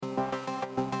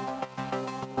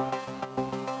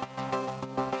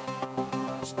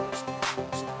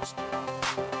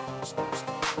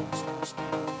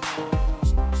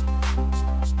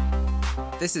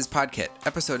This is Podkit,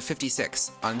 episode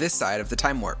 56, on this side of the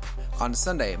time warp, on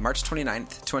Sunday, March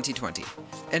 29th, 2020.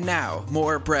 And now,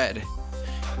 more bread.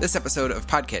 This episode of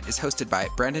Podkit is hosted by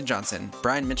Brandon Johnson,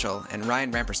 Brian Mitchell, and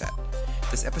Ryan Rampersat.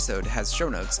 This episode has show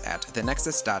notes at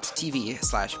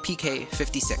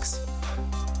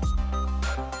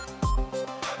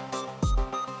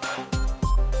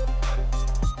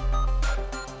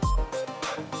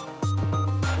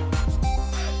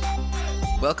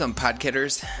Welcome,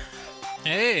 Podkitters.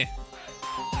 Hey.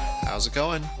 How's it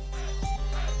going?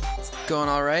 It's going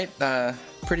all right.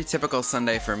 Pretty typical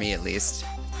Sunday for me, at least.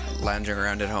 Lounging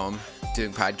around at home,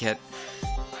 doing Podkit.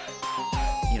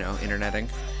 You know, interneting.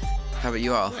 How about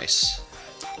you all? Nice.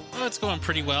 Well, it's going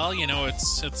pretty well. You know,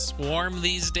 it's warm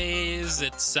these days.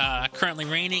 It's currently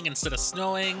raining instead of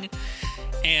snowing.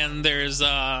 And there's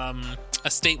a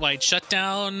statewide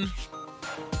shutdown.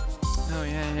 Oh,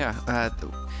 yeah.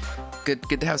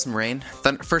 Good to have some rain.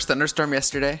 First thunderstorm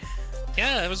yesterday.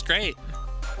 Yeah, it was great.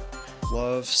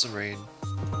 Love some rain.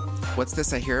 What's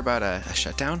this I hear about a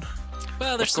shutdown?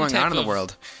 Well, there's What's going on in the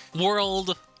world?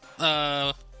 World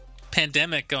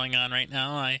pandemic going on right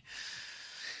now.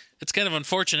 It's kind of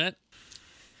unfortunate.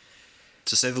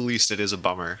 To say the least, it is a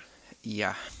bummer.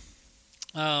 Yeah.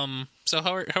 So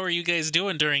how are you guys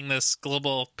doing during this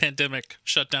global pandemic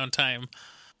shutdown time?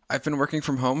 I've been working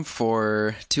from home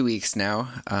for 2 weeks now.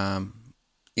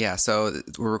 So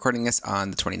we're recording this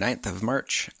on the 29th of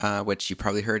March, which you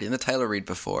probably heard in the title read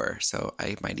before, so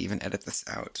I might even edit this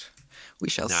out. We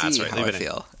shall see how I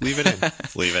feel. Leave it in.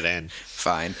 Leave it in.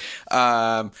 Fine.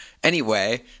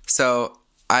 Anyway, so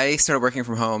I started working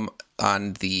from home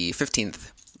on the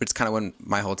 15th, which is kind of when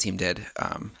my whole team did.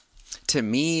 To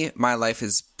me, my life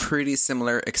is pretty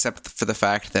similar, except for the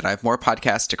fact that I have more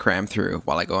podcasts to cram through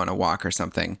while I go on a walk or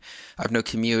something. I have no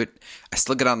commute. I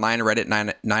still get online right at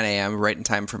 9 a.m., right in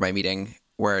time for my meeting,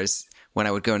 whereas when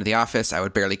I would go into the office, I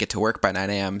would barely get to work by 9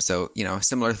 a.m., so, you know,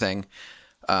 similar thing.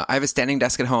 I have a standing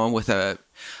desk at home with a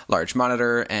large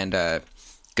monitor and a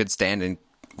good stand and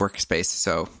workspace,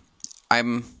 so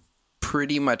I'm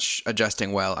pretty much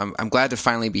adjusting well. I'm glad to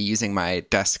finally be using my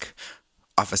desk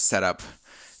office setup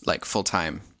like full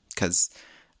time, because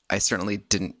I certainly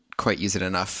didn't quite use it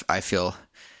enough, I feel,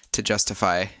 to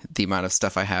justify the amount of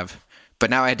stuff I have. But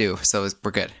now I do, so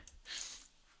we're good.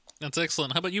 That's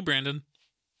excellent. How about you, Brandon?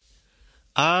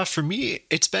 For me,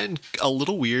 it's been a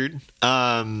little weird.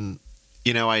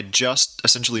 I just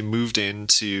essentially moved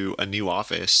into a new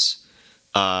office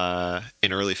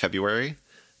in early February,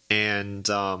 and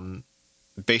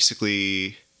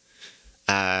basically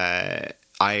I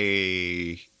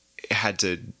had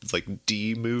to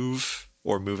move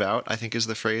out, I think is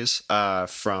the phrase,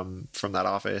 from that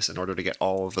office in order to get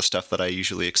all of the stuff that I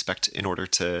usually expect in order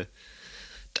to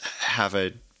have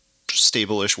a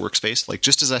stable-ish workspace. Like,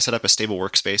 just as I set up a stable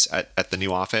workspace at the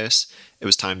new office, it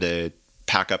was time to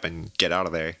pack up and get out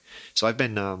of there. So I've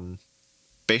been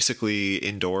basically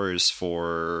indoors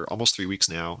for almost 3 weeks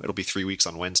now. It'll be 3 weeks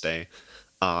on Wednesday.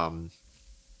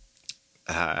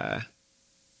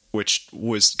 Which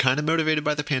was kind of motivated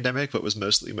by the pandemic, but was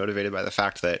mostly motivated by the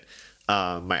fact that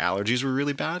my allergies were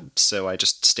really bad. So I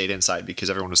just stayed inside because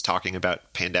everyone was talking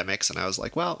about pandemics. And I was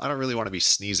like, well, I don't really want to be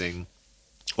sneezing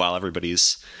while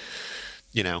everybody's,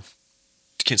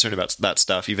 concerned about that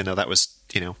stuff, even though that was,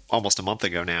 almost a month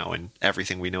ago now. And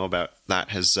everything we know about that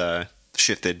has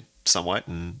shifted somewhat,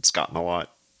 and it's gotten a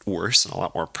lot worse and a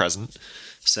lot more present.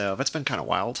 So that's been kind of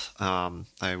wild.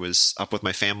 I was up with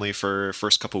my family for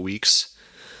first couple weeks.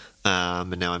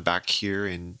 And now I'm back here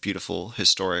in beautiful,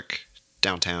 historic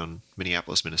downtown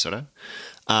Minneapolis, Minnesota.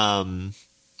 But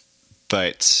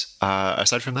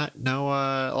aside from that, no,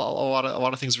 a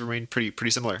lot of things remain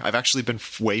pretty similar. I've actually been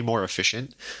way more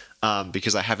efficient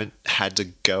because I haven't had to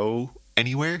go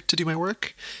anywhere to do my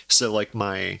work. So like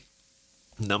my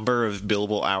number of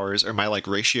billable hours, or my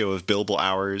ratio of billable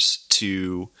hours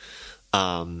to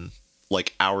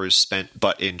hours spent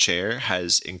but in chair,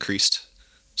 has increased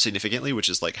significantly, which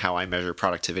is how I measure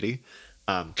productivity.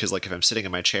 Because if I'm sitting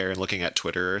in my chair and looking at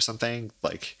Twitter or something,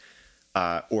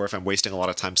 or if I'm wasting a lot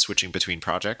of time switching between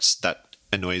projects, that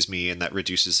annoys me, and that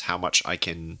reduces how much I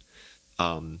can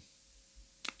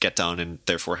get done, and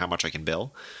therefore how much I can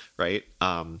bill, right?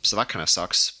 So that kind of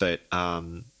sucks. But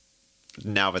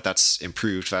now that that's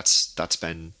improved, that's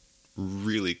been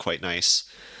really quite nice,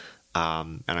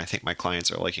 and I think my clients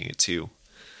are liking it too.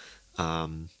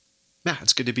 Yeah,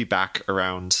 it's good to be back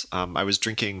around. I was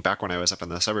drinking, back when I was up in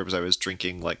the suburbs, I was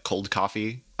drinking cold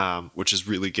coffee, which is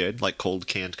really good, cold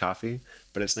canned coffee.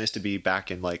 But it's nice to be back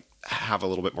and have a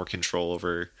little bit more control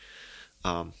over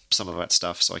some of that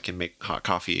stuff so I can make hot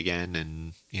coffee again.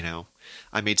 And,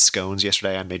 I made scones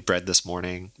yesterday. I made bread this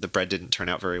morning. The bread didn't turn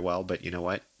out very well, but you know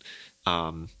what?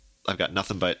 I've got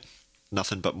nothing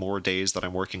but more days that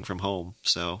I'm working from home.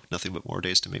 So nothing but more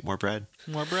days to make more bread.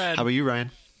 More bread. How about you,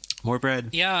 Ryan? More bread.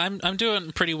 Yeah, I'm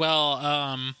doing pretty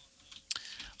well.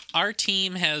 Our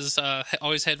team has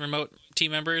always had remote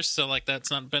team members, so like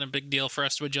that's not been a big deal for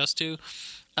us to adjust to.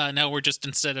 Now we're just,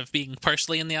 instead of being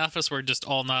partially in the office, we're just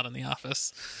all not in the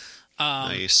office.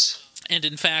 Nice. And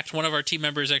in fact, one of our team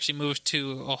members actually moved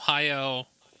to Ohio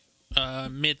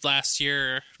mid last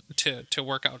year to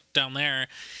work out down there.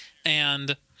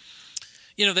 And,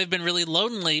 they've been really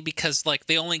lonely because, like,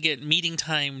 they only get meeting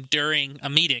time during a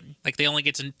meeting. Like, they only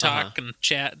get to talk and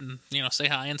chat and, say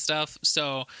hi and stuff.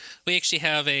 So we actually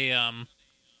have a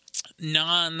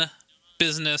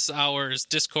non-business hours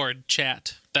Discord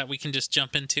chat that we can just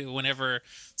jump into whenever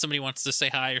somebody wants to say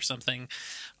hi or something.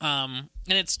 And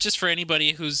it's just for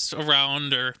anybody who's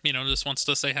around or, just wants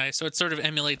to say hi. So it sort of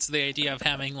emulates the idea of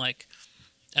having, like,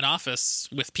 an office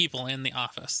with people in the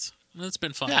office. And it's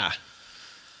been fun. Yeah.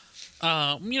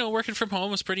 Working from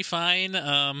home was pretty fine.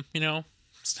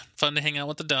 It's fun to hang out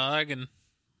with the dog and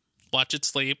watch it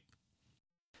sleep.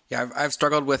 Yeah, I've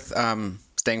struggled with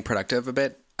staying productive a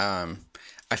bit.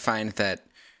 I find that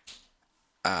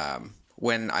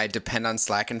when I depend on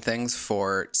Slack and things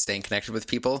for staying connected with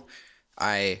people,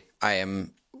 I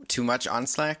am too much on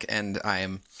Slack, and I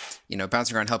am,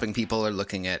 bouncing around helping people or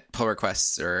looking at pull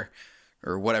requests or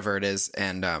whatever it is,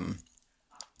 and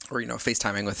or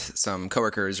FaceTiming with some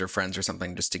coworkers or friends or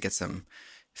something just to get some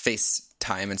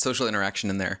FaceTime and social interaction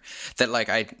in there. That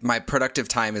like my productive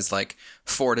time is like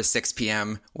 4 to 6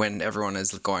 p.m. when everyone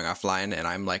is going offline, and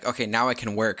I'm like, okay, now I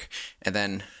can work, and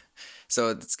then.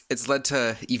 So it's led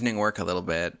to evening work a little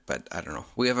bit, but I don't know.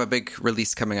 We have a big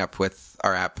release coming up with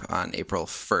our app on April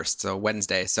 1st, so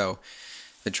Wednesday. So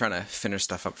been trying to finish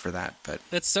stuff up for that. But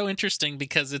that's so interesting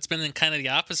because it's been kind of the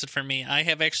opposite for me. I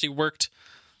have actually worked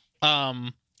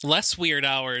less weird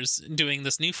hours doing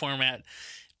this new format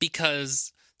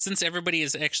because since everybody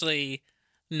is actually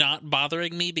not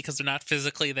bothering me because they're not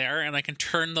physically there, and I can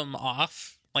turn them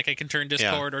off, like I can turn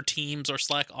Discord or Teams or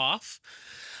Slack off.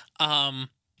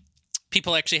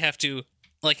 People actually have to,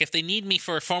 like, if they need me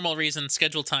for a formal reason,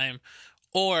 schedule time,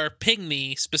 or ping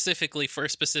me specifically for a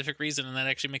specific reason, and that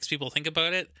actually makes people think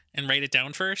about it and write it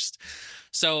down first.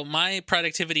 So my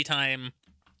productivity time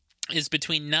is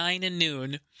between 9 and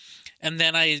noon, and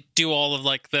then I do all of,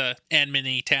 like, the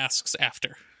admin-y tasks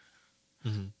after.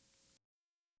 Mm-hmm.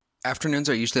 Afternoons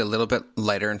are usually a little bit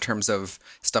lighter in terms of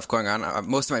stuff going on.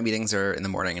 Most of my meetings are in the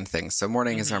morning and things. So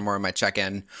mornings are more of my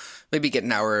check-in, maybe get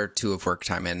an hour or two of work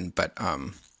time in. But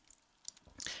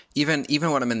even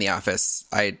when I'm in the office,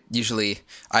 I usually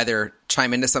either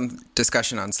chime into some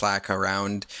discussion on Slack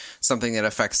around something that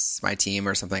affects my team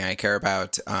or something I care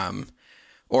about,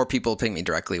 or people ping me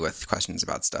directly with questions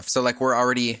about stuff. So like we're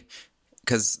already,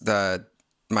 because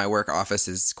my work office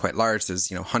is quite large. There's,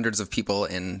 hundreds of people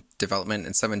in development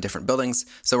in 7 different buildings.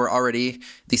 So we're already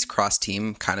these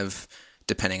cross-team kind of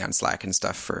depending on Slack and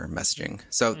stuff for messaging.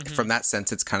 So from that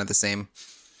sense, it's kind of the same.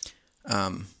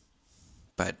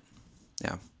 But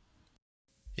yeah.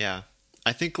 Yeah.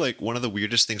 I think like one of the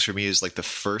weirdest things for me is like the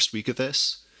first week of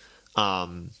this,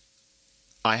 I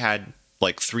had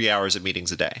like 3 hours of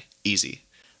meetings a day. Easy.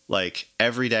 Like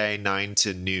every day, 9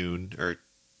 to noon or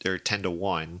 10 to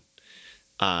 1.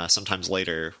 Sometimes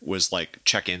later was like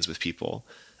check-ins with people,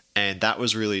 and that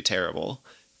was really terrible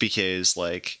because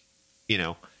like,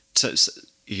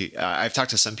 I've talked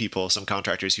to some people, some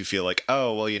contractors who feel like,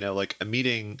 oh, well, like a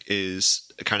meeting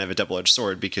is kind of a double-edged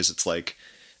sword because it's like,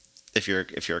 if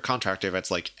you're a contractor, that's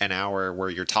like an hour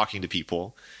where you're talking to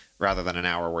people rather than an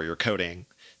hour where you're coding.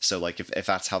 So like if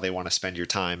that's how they want to spend your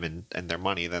time and their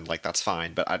money, then like that's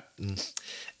fine. But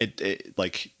it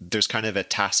like there's kind of a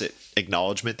tacit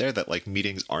acknowledgement there that like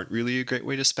meetings aren't really a great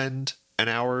way to spend an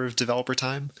hour of developer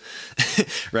time,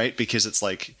 right? Because it's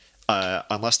like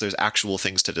unless there's actual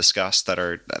things to discuss that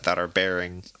are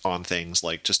bearing on things,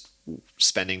 like just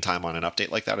spending time on an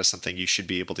update like that is something you should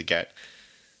be able to get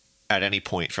at any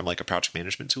point from like a project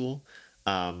management tool.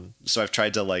 So I've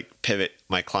tried to like pivot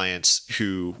my clients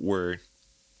who were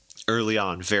early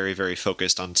on very, very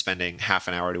focused on spending half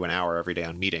an hour to an hour every day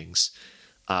on meetings,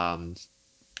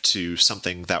 to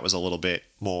something that was a little bit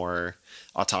more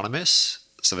autonomous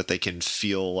so that they can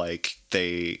feel like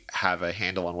they have a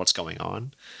handle on what's going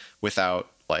on without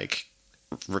like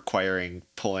requiring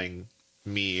pulling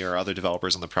me or other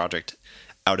developers on the project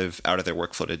out of their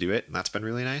workflow to do it. And that's been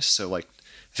really nice. So like,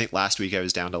 I think last week I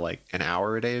was down to like an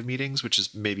hour a day of meetings, which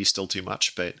is maybe still too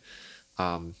much, but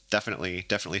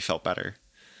definitely felt better.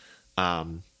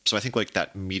 So I think like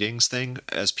that meetings thing,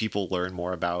 as people learn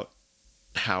more about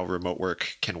how remote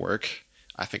work can work,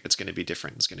 I think it's going to be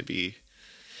different. It's going to be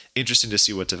interesting to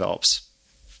see what develops.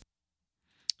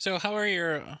 So how are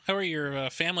your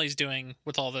families doing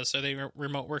with all this? Are they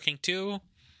remote working too?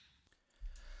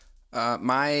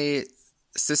 My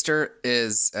sister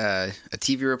is a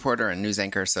TV reporter and news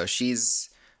anchor, so she's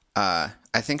I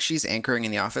think she's anchoring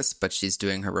in the office, but she's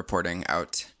doing her reporting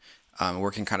out,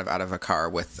 working kind of out of a car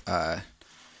with a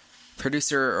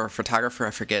producer or photographer.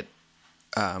 I forget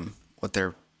what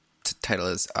their title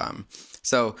is.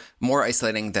 So more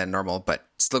isolating than normal, but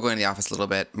still going to the office a little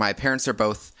bit. My parents are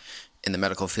both in the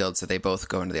medical field, so they both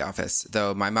go into the office,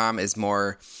 though my mom is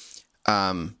more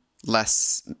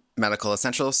less medical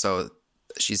essential, so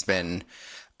she's been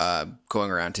going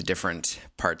around to different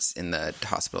parts in the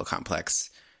hospital complex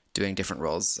doing different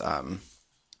roles.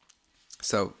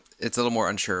 So it's a little more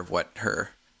unsure of what her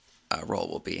role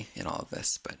will be in all of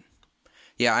this, but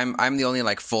yeah, I'm the only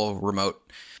like full remote,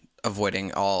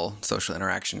 avoiding all social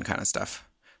interaction kind of stuff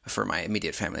for my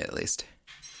immediate family, at least.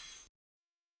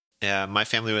 Yeah, my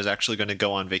family was actually going to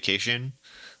go on vacation.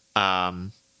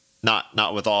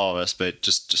 Not with all of us, but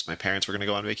just my parents were going to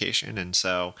go on vacation, and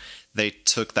so they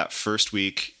took that first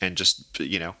week and just,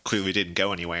 clearly didn't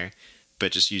go anywhere,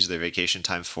 but just used their vacation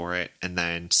time for it. And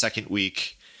then second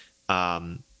week,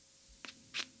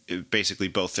 basically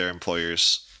both their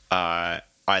employers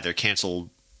either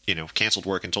canceled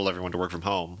work and told everyone to work from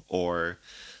home, or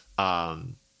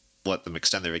let them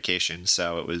extend their vacation.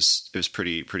 So it was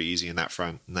pretty easy in that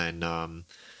front. And then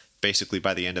basically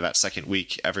by the end of that second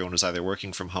week, everyone was either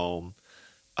working from home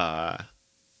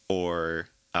or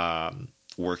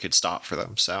work had stopped for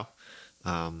them. So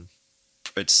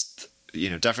it's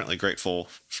definitely grateful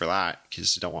for that,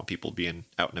 because you don't want people being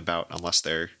out and about unless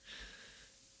they're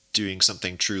doing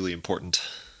something truly important.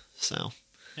 So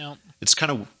Yeah. it's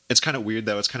kind of weird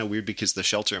though. It's kind of weird because the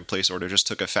shelter in place order just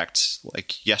took effect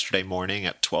like yesterday morning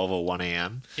at 12:01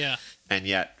 a.m. Yeah. And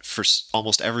yet for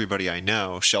almost everybody I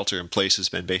know, shelter in place has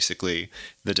been basically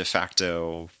the de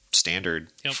facto standard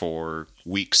for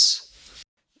weeks.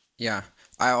 Yeah.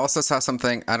 I also saw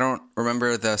something, I don't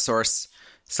remember the source,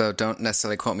 so don't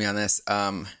necessarily quote me on this.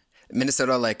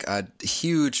 Minnesota, like a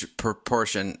huge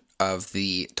proportion of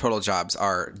the total jobs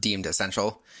are deemed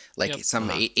essential, like some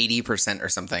 80% or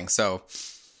something. So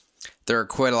there are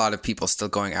quite a lot of people still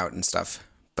going out and stuff.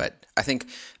 But I think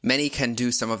many can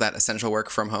do some of that essential work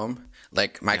from home.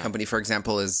 Like my company, for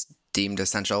example, is deemed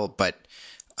essential, but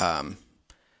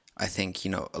I think,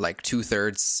 like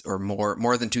 2/3 or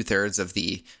more than 2/3 of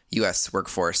the U.S.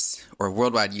 workforce or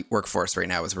worldwide workforce right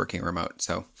now is working remote.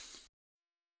 So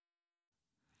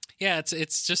yeah,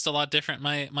 it's just a lot different.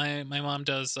 My mom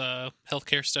does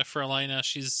healthcare stuff for Alina.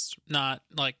 She's not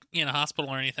like in a hospital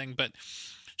or anything, but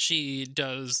she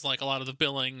does like a lot of the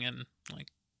billing and like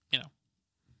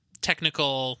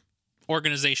technical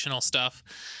organizational stuff.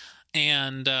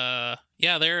 And they're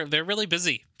really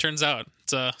busy. Turns out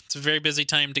it's a very busy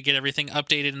time to get everything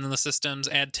updated in the systems,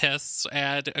 add tests,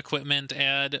 add equipment,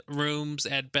 add rooms,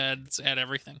 add beds, add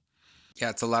everything. Yeah,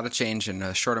 it's a lot of change in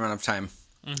a short amount of time.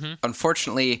 Mm-hmm.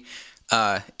 Unfortunately,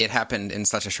 it happened in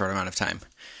such a short amount of time,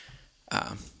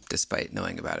 despite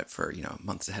knowing about it for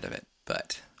months ahead of it.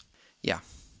 But yeah,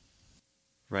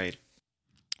 right.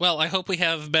 Well, I hope we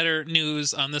have better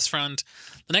news on this front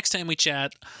the next time we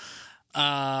chat.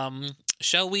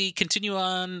 Shall we continue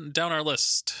on down our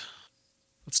list?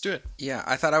 Let's do it. Yeah,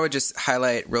 I thought I would just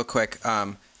highlight real quick.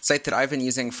 Site that I've been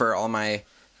using for all my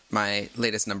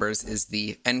latest numbers is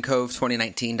the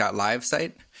ncove2019.live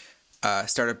site,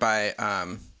 started by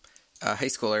a high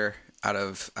schooler out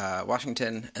of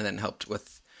Washington, and then helped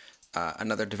with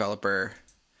another developer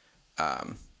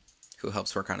who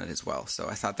helps work on it as well. So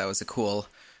I thought that was a cool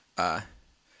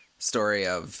story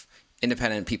of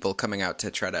independent people coming out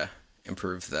to try to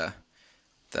improve the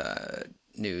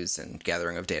news and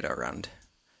gathering of data around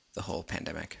the whole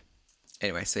pandemic.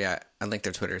 Anyway, so yeah, I linked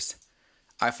their Twitters.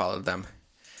 I followed them.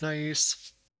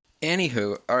 Nice.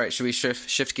 Anywho, all right, should we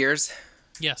shift gears?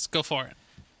 Yes, go for it.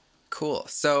 Cool.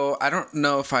 So I don't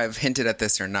know if I've hinted at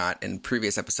this or not in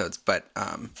previous episodes, but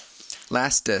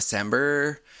last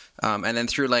December, and then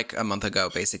through like a month ago,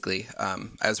 basically,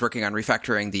 I was working on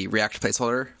refactoring the React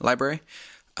placeholder library.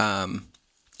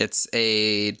 It's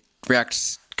a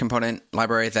React component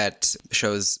library that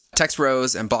shows text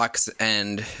rows and blocks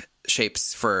and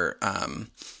shapes for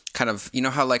kind of,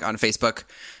 how like on Facebook,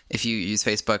 if you use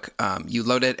Facebook, you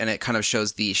load it and it kind of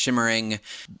shows the shimmering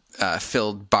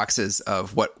filled boxes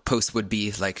of what posts would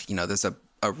be like. There's a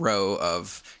a row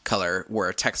of color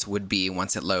where text would be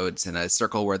once it loads, and a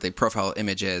circle where the profile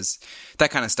image is,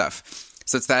 that kind of stuff.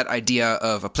 So it's that idea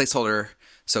of a placeholder.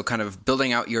 So kind of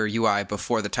building out your UI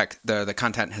before the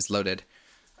content has loaded,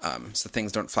 so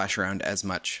things don't flash around as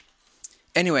much.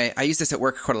 Anyway, I use this at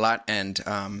work quite a lot, and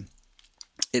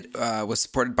it was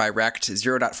supported by React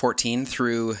 0.14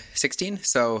 through 16.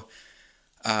 So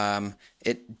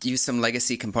it used some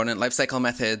legacy component lifecycle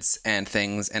methods and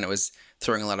things, and it was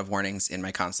throwing a lot of warnings in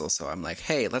my console. So I'm like,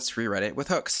 hey, let's rewrite it with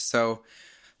hooks. So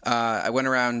I went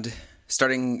around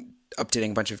updating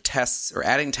a bunch of tests or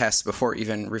adding tests before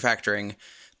even refactoring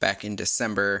back in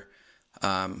December.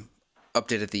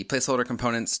 Updated the placeholder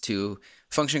components to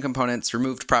function components,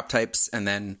 removed prop types, and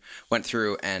then went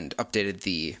through and updated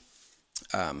the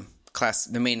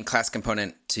main class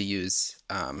component to use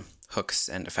hooks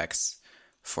and effects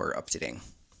for updating.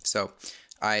 So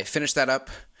I finished that up,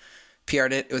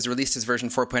 PR'd it. It was released as version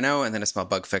 4.0, and then a small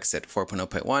bug fix at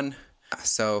 4.0.1.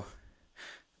 So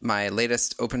my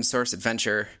latest open source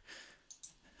adventure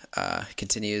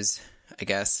continues, I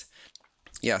guess.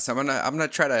 Yeah, so I'm gonna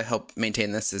try to help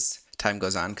maintain this as time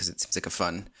goes on, because it seems like a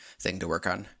fun thing to work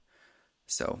on.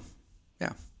 So,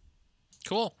 yeah.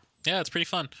 Cool. Yeah, it's pretty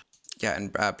fun. Yeah,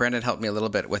 and Brandon helped me a little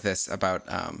bit with this about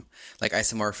like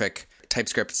isomorphic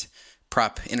TypeScript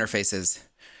prop interfaces.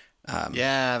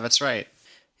 Yeah, that's right.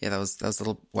 Yeah, that was a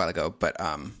little while ago, but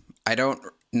I don't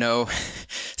know.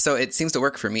 So it seems to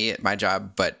work for me at my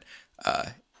job, but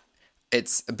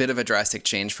it's a bit of a drastic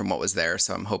change from what was there.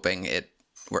 So I'm hoping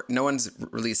no one's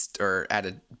released or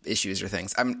added issues or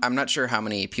things. I'm not sure how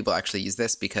many people actually use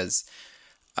this, because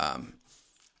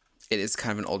it is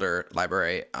kind of an older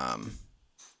library.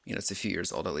 It's a few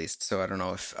years old at least. So I don't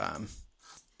know if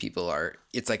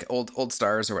it's like old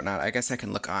stars or whatnot. I guess I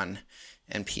can look on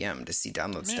NPM to see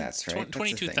download stats, right?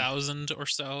 22,000 or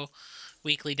so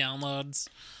weekly downloads.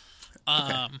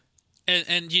 Okay.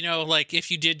 And like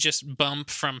if you did just bump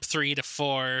from 3 to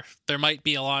 4, there might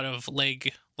be a lot of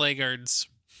laggards.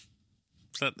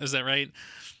 Is that right?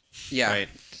 Yeah. Right.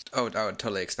 Oh, I would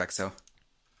totally expect so.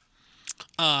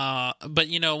 But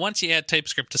once you add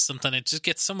TypeScript to something, it just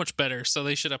gets so much better. So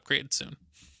they should upgrade soon.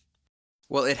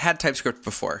 Well, it had TypeScript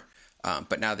before,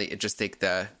 but now the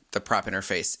prop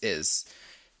interface is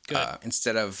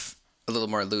instead of a little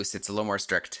more loose, it's a little more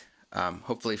strict.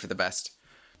 Hopefully for the best.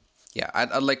 Yeah,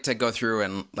 I'd like to go through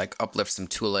and like uplift some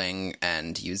tooling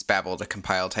and use Babel to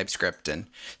compile TypeScript and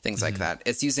things like that.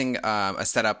 It's using a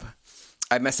setup.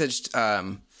 I messaged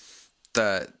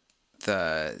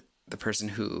the person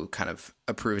who kind of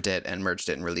approved it and merged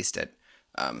it and released it,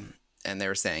 and they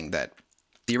were saying that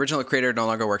the original creator no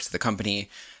longer works at the company,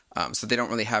 so they don't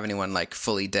really have anyone like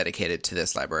fully dedicated to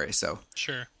this library. So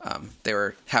sure, they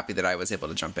were happy that I was able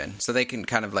to jump in, so they can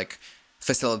kind of like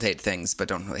facilitate things, but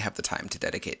don't really have the time to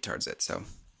dedicate towards it. So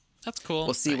that's cool.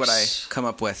 We'll see what I come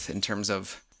up with in terms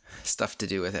of stuff to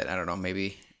do with it. I don't know.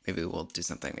 Maybe we'll do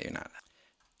something. Maybe not.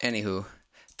 Anywho,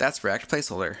 that's React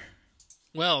Placeholder.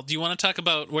 Well, do you want to talk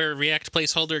about where React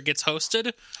Placeholder gets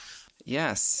hosted?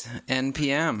 Yes,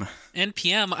 NPM.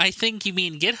 NPM, I think you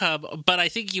mean GitHub, but I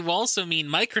think you also mean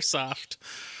Microsoft.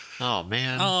 Oh,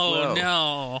 man. Oh,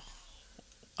 Whoa.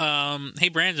 no. Hey,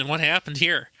 Brandon, what happened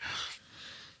here?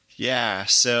 Yeah,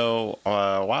 so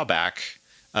a while back,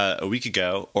 a week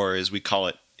ago, or as we call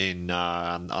it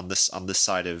on this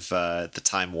side of the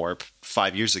time warp,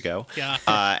 5 years ago, yeah.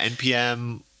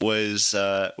 NPM was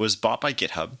bought by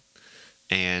GitHub,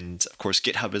 and of course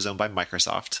GitHub is owned by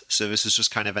Microsoft. So this is just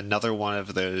kind of another one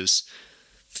of those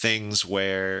things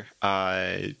where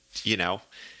Microsoft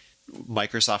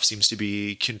seems to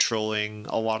be controlling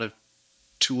a lot of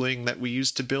tooling that we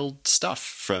use to build stuff,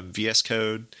 from VS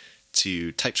Code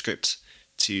to TypeScript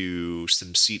to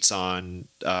some seats on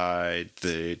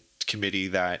the committee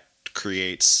that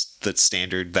creates the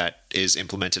standard that is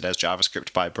implemented as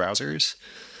JavaScript by browsers.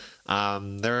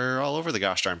 They're all over the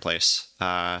gosh darn place.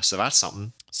 So that's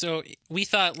something. So we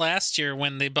thought last year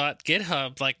when they bought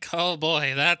GitHub, like, oh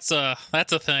boy, that's a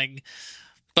thing.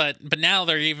 But now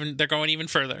they're going even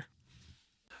further.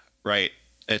 Right.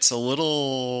 It's a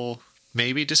little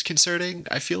maybe disconcerting,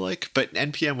 I feel like, but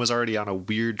NPM was already on a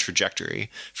weird trajectory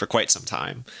for quite some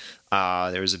time.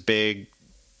 There was a big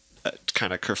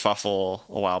kind of kerfuffle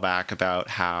a while back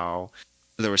about how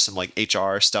there was some like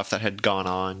HR stuff that had gone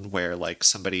on where like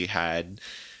somebody had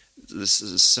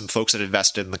some folks that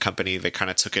invested in the company, they kind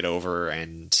of took it over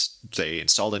and they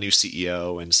installed a new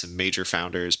CEO, and some major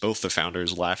founders, both the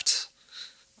founders left.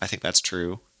 I think that's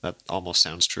true. That almost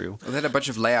sounds true. Well, they had a bunch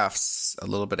of layoffs a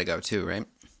little bit ago too, right?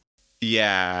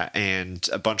 Yeah, and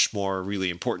a bunch more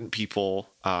really important people,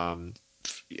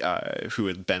 who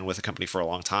had been with the company for a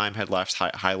long time had left,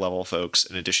 high level folks,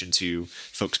 in addition to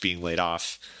folks being laid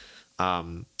off.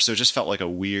 So it just felt like a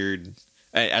weird,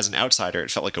 as an outsider,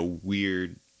 it felt like a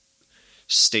weird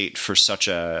state for such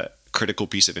a critical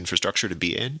piece of infrastructure to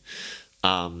be in.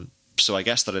 So I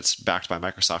guess that it's backed by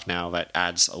Microsoft now, that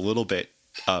adds a little bit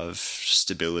of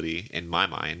stability in my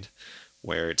mind,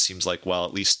 where it seems like, well,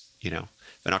 at least, they're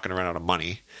not going to run out of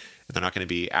money, and they're not going to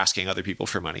be asking other people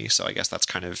for money. So I guess that's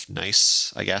kind of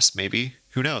nice, I guess, maybe.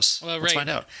 Who knows? Well, Let's find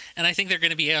out. And I think they're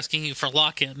going to be asking you for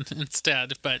lock-in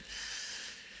instead, but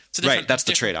it's a right, that's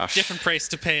the trade-off. Different price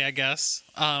to pay, I guess.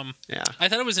 Yeah. I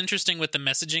thought it was interesting with the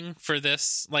messaging for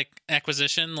this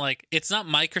acquisition. It's not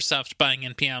Microsoft buying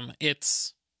NPM,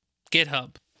 it's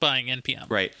GitHub buying NPM.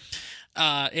 Right.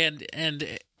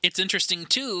 And it's interesting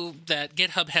too that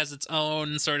GitHub has its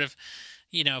own sort of,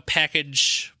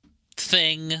 package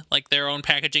thing, like their own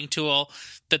packaging tool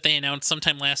that they announced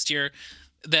sometime last year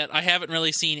that I haven't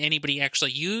really seen anybody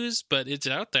actually use, but it's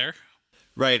out there.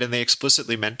 Right, and they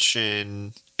explicitly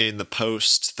mention in the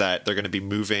post that they're going to be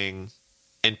moving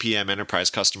NPM enterprise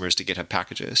customers to GitHub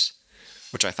packages,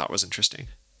 which I thought was interesting.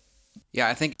 Yeah,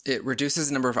 I think it reduces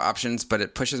the number of options, but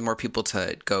it pushes more people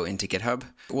to go into GitHub.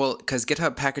 Well, because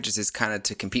GitHub packages is kind of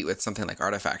to compete with something like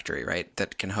Artifactory, right?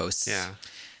 That can host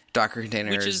Docker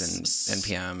containers and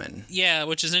NPM. Yeah,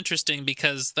 which is interesting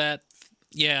because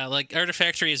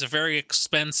Artifactory is a very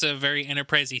expensive, very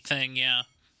enterprisey thing, yeah.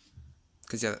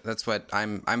 Because that's what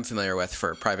I'm familiar with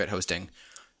for private hosting.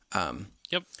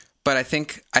 Yep. But I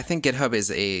think GitHub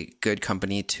is a good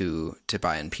company to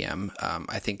buy NPM.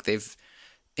 I think they've,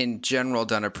 in general,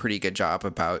 done a pretty good job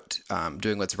about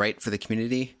doing what's right for the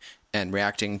community and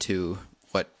reacting to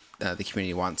what the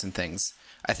community wants and things.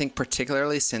 I think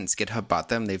particularly since GitHub bought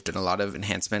them, they've done a lot of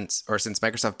enhancements, or since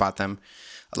Microsoft bought them,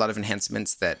 a lot of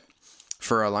enhancements that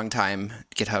for a long time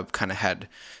GitHub kind of had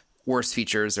worse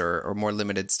features or more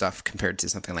limited stuff compared to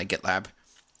something like GitLab.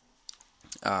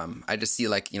 I just see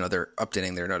they're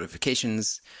updating their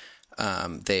notifications.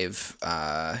 They've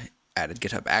added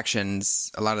GitHub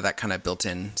Actions. A lot of that kind of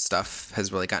built-in stuff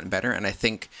has really gotten better. And I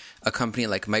think a company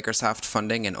like Microsoft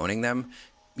funding and owning them,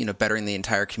 bettering the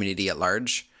entire community at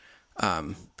large.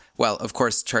 Well, of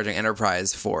course, charging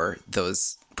enterprise for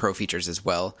those pro features as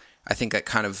well. I think that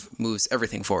kind of moves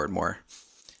everything forward more.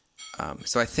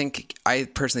 So I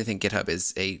personally think GitHub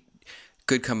is a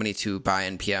good company to buy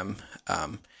NPM.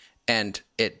 And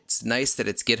it's nice that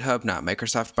it's GitHub, not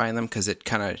Microsoft buying them, because it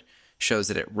kind of shows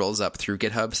that it rolls up through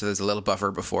GitHub. So there's a little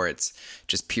buffer before it's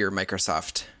just pure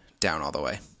Microsoft down all the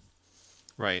way.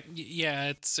 Right. Yeah,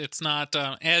 it's not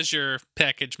Azure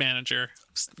Package Manager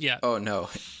yet. Oh, no.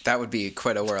 That would be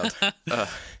quite a world.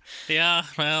 Yeah,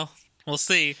 well, we'll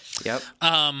see. Yep.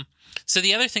 So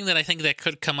the other thing that I think that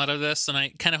could come out of this, and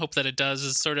I kind of hope that it does,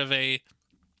 is sort of a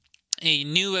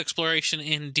new exploration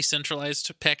in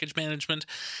decentralized package management.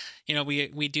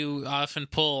 We do often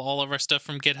pull all of our stuff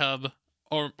from GitHub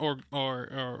or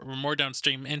more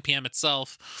downstream NPM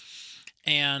itself,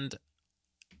 and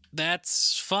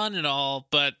that's fun and all,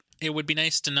 but it would be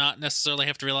nice to not necessarily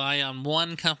have to rely on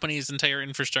one company's entire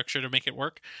infrastructure to make it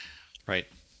work. Right.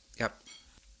 Yep.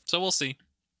 So we'll see.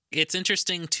 It's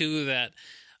interesting, too, that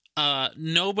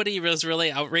nobody was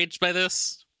really outraged by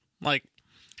this.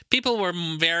 People were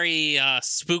very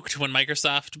spooked when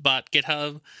Microsoft bought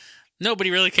GitHub.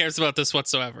 Nobody really cares about this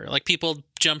whatsoever. People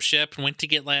jumped ship and went to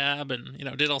GitLab and,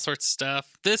 did all sorts of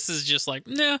stuff. This is just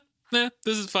nah,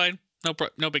 this is fine.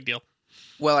 No big deal.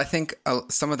 Well, I think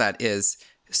some of that is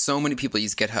so many people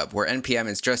use GitHub, where NPM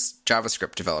is just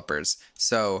JavaScript developers.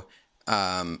 So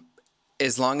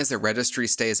as long as the registry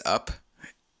stays up,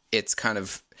 it's kind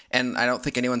of... And I don't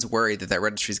think anyone's worried that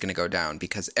registry is going to go down,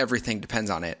 because everything depends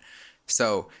on it.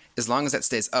 So as long as that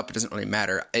stays up, it doesn't really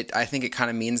matter. I think it kind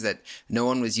of means that no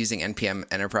one was using NPM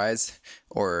Enterprise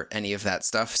or any of that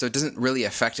stuff. So it doesn't really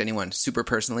affect anyone super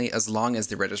personally as long as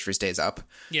the registry stays up.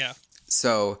 Yeah.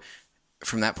 So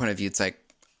from that point of view, it's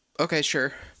okay,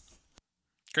 sure.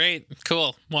 Great.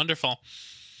 Cool. Wonderful.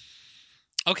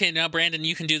 Okay, now Brandon,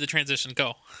 you can do the transition.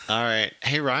 Go. All right.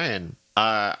 Hey, Ryan.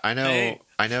 I know Hey.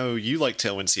 I know you like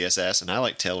Tailwind CSS, and I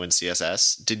like Tailwind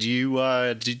CSS. Did you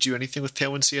do anything with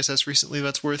Tailwind CSS recently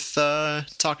that's worth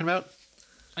talking about?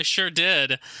 I sure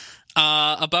did.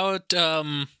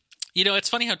 It's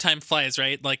funny how time flies,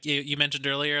 right? Like you mentioned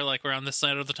earlier, we're on this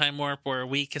side of the time warp where a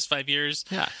week is 5 years.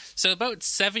 Yeah. So about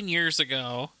 7 years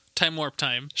ago, time warp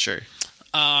time, Sure.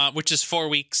 which is 4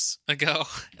 weeks ago,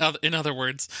 in other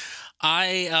words,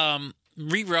 I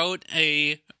rewrote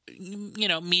a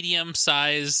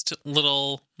medium-sized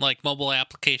little mobile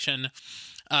application.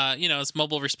 It's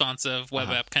mobile responsive web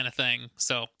app kind of thing.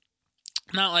 So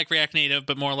not like React Native,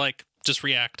 but more like just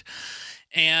React.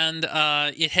 And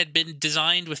it had been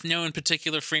designed with no in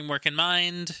particular framework in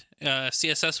mind,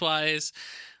 CSS-wise.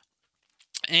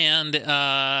 And,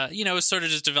 it was sort of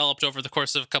just developed over the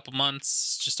course of a couple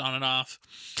months, just on and off.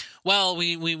 Well,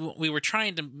 we were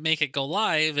trying to make it go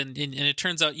live, and it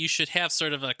turns out you should have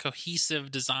sort of a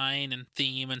cohesive design and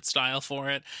theme and style for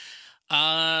it.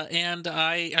 And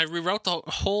I rewrote the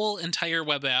whole entire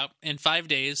web app in 5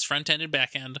 days, front end and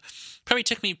back end. Probably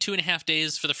took me 2.5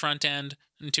 days for the front end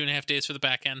and 2.5 days for the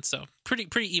back end. So pretty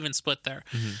even split there.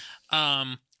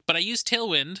 Mm-hmm. But I used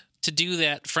Tailwind to do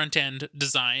that front end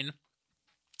design.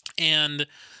 And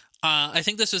I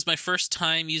think this was my first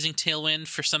time using Tailwind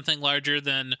for something larger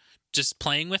than just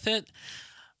playing with it.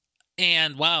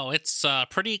 And wow, it's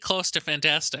pretty close to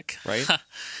fantastic. Right.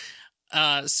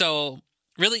 So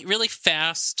really, really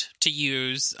fast to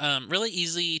use, really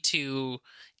easy to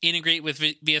integrate with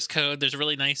VS Code. There's a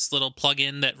really nice little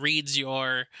plugin that reads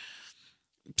your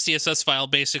CSS file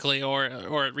basically, or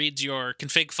it reads your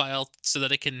config file so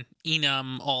that it can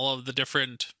enum all of the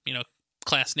different,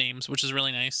 class names, which is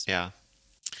really nice. Yeah.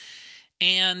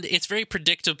 And it's very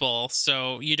predictable,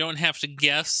 so you don't have to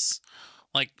guess,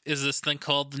 like, is this thing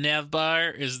called the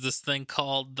navbar? Is this thing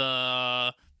called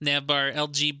the navbar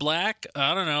LG black?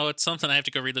 I don't know. It's something. I have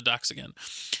to go read the docs again.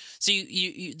 So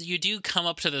you do come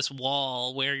up to this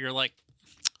wall where you're like,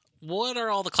 what are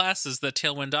all the classes that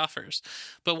Tailwind offers?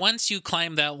 But once you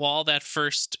climb that wall, that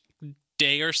first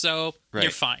day or so, right,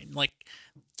 you're fine. Like,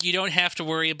 you don't have to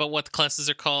worry about what the classes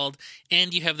are called,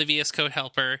 and you have the VS Code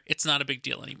helper. It's not a big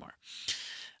deal anymore.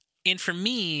 And for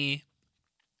me,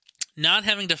 not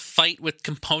having to fight with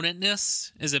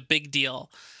componentness is a big deal.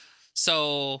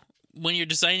 So when you're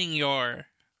designing your,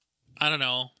 I don't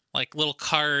know, like little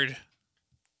card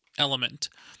element,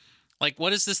 like,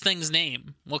 what is this thing's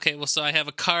name? Okay, well, so I have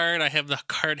a card, I have the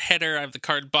card header, I have the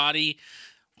card body.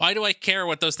 Why do I care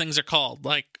what those things are called?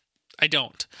 Like, I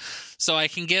don't. So I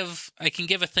can give a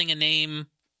thing a name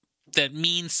that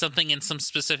means something in some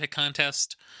specific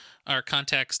context,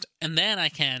 and then I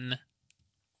can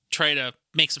try to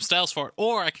make some styles for it,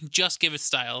 or I can just give it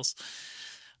styles.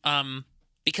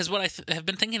 Because what I have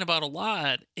been thinking about a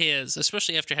lot is,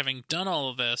 especially after having done all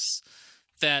of this,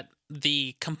 that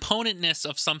the componentness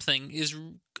of something is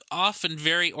often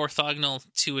very orthogonal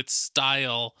to its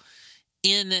style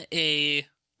in a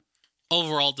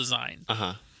overall design.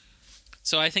 Uh-huh.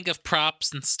 So I think of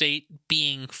props and state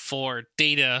being for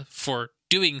data for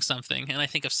doing something, and I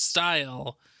think of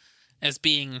style as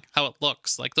being how it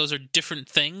looks. Like, those are different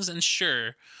things, and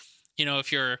sure,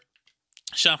 if your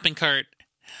shopping cart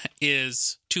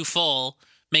is too full,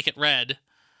 make it red.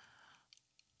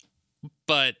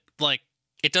 But, like,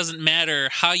 it doesn't matter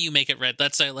how you make it red.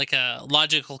 That's like a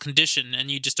logical condition,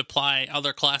 and you just apply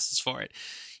other classes for it.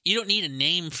 You don't need a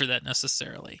name for that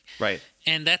necessarily. Right.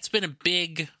 And that's been a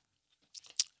big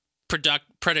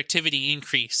productivity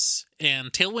increase,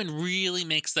 and Tailwind really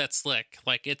makes that slick.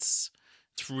 Like, it's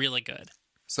really good.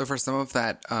 So for some of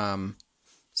that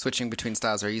switching between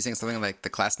styles, are you using something like the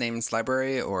class names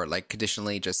library, or like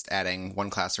conditionally just adding one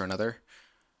class or another?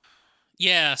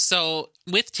 Yeah, so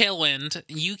with Tailwind,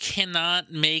 you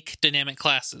cannot make dynamic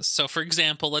classes. So for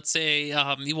example, let's say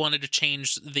you wanted to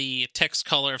change the text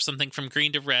color of something from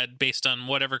green to red based on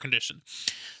whatever condition.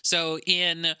 So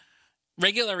in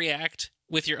regular React,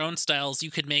 with your own styles, you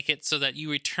could make it so that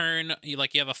you return, you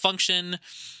have a function,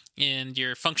 and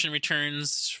your function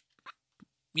returns,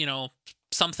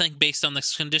 something based on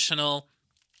this conditional,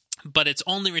 but it's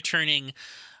only returning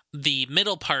the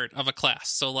middle part of a class.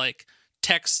 So like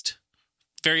text,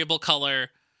 variable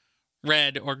color,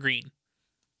 red or green.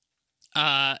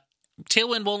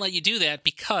 Tailwind won't let you do that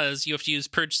because you have to use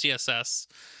purge CSS,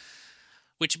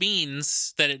 which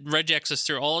means that it regexes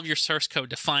through all of your source code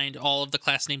to find all of the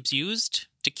class names used,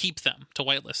 to keep them, to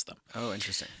whitelist them. Oh,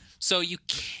 interesting. So you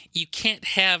can't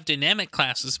have dynamic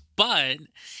classes, but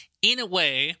in a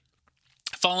way,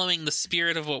 following the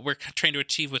spirit of what we're trying to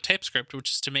achieve with TypeScript,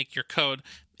 which is to make your code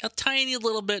a tiny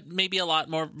little bit, maybe a lot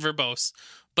more verbose,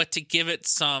 but to give it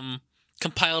some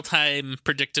compile time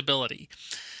predictability.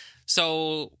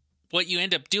 So what you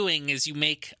end up doing is you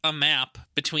make a map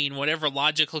between whatever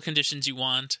logical conditions you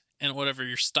want and whatever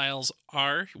your styles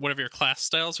are, whatever your class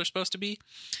styles are supposed to be.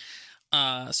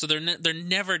 So they're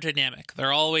never dynamic.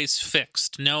 They're always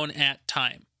fixed, known at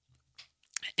time.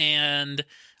 And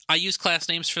I use class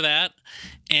names for that,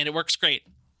 and it works great.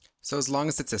 So as long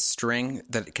as it's a string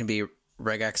that it can be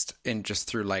regexed in just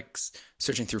through like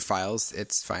searching through files,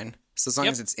 it's fine. So as long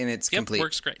as it's in its complete.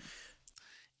 Works great.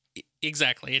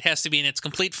 Exactly. It has to be in its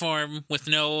complete form with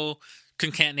no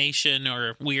concatenation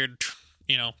or weird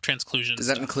transclusion. Does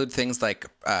that stuff. include things like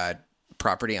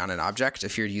property on an object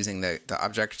if you're using the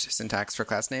object syntax for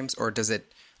class names, or does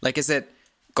it is it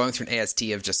going through an AST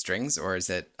of just strings, or is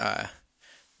it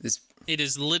It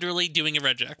is literally doing a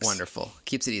regex. wonderful?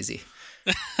 Keeps it easy.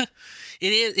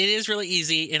 It is really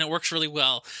easy, and it works really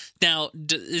well. Now,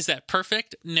 is that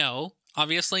perfect? No,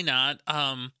 obviously not.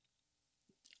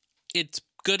 It's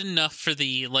good enough for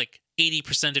the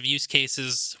 80% of use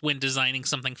cases when designing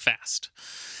something fast.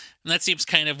 And that seems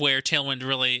kind of where Tailwind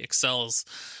really excels,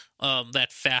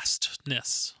 that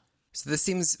fastness. So this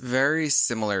seems very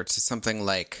similar to something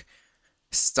like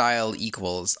style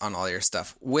equals on all your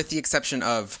stuff, with the exception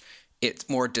of it's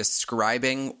more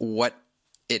describing what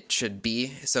it should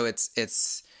be. So it's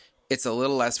a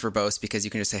little less verbose because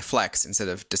you can just say flex instead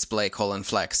of display :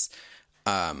 flex.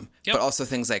 But also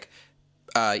things like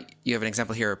you have an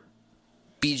example here,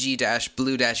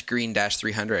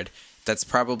 BG-blue-green-300. That's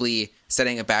probably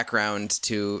setting a background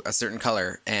to a certain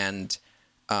color, and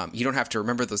you don't have to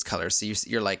remember those colors. So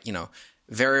you're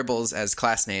variables as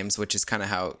class names, which is kind of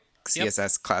how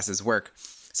CSS classes work.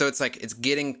 So it's it's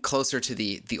getting closer to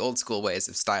the old school ways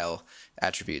of style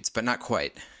attributes, but not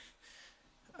quite.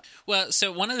 Well,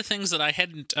 so one of the things that I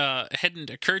hadn't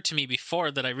occurred to me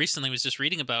before that I recently was just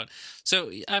reading about.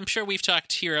 So I'm sure we've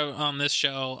talked here on this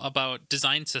show about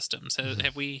design systems.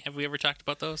 Have we ever talked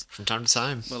about those? From time to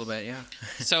time. A little bit, yeah.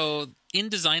 So in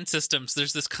design systems,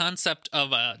 there's this concept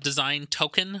of a design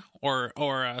token or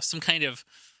some kind of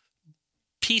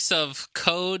piece of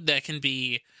code that can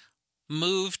be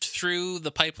moved through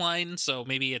the pipeline. So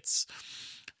maybe it's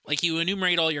you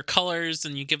enumerate all your colors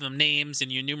and you give them names, and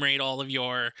you enumerate all of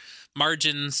your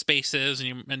margin spaces, and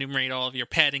you enumerate all of your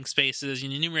padding spaces,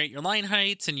 and you enumerate your line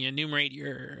heights, and you enumerate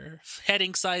your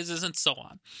heading sizes, and so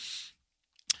on.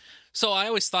 So I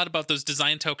always thought about those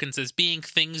design tokens as being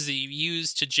things that you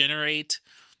use to generate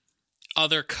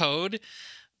other code.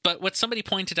 But what somebody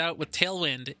pointed out with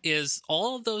Tailwind is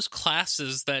all of those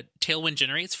classes that Tailwind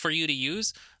generates for you to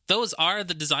use, those are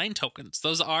the design tokens.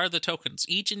 Those are the tokens.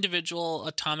 Each individual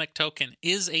atomic token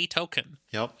is a token.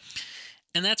 Yep.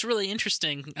 And that's really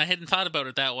interesting. I hadn't thought about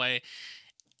it that way.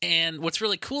 And what's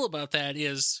really cool about that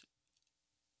is,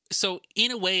 so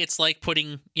in a way, it's like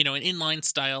putting, an inline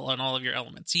style on all of your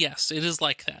elements. Yes, it is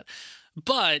like that.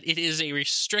 But it is a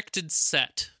restricted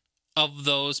set of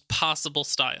those possible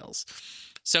styles.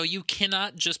 So you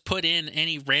cannot just put in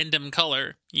any random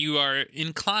color. You are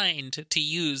inclined to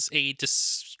use a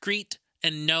discrete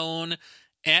and known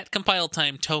at compile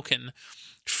time token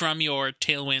from your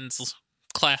Tailwind's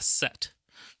class set.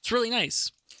 It's really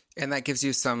nice. And that gives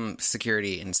you some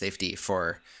security and safety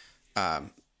for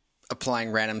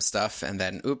applying random stuff, and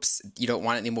then, oops, you don't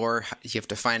want it anymore. You have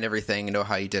to find everything and know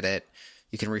how you did it.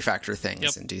 You can refactor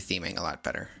things and do theming a lot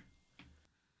better.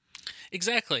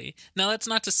 Exactly. Now, that's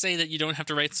not to say that you don't have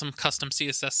to write some custom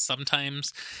CSS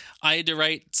sometimes. I had to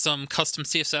write some custom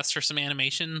CSS for some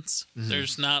animations. Mm-hmm.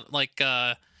 There's not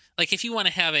if you want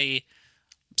to have a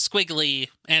squiggly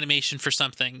animation for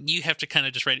something, you have to kind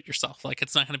of just write it yourself.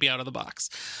 It's not going to be out of the box.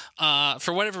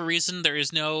 For whatever reason, there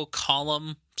is no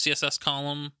CSS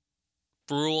column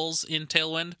rules in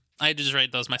Tailwind. I had to just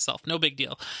write those myself. No big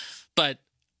deal. But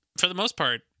for the most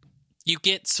part, you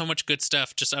get so much good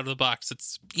stuff just out of the box.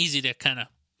 It's easy to kind of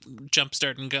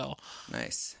jumpstart and go.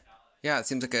 Nice. Yeah, it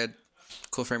seems like a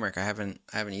cool framework. I haven't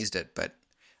used it, but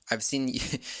I've seen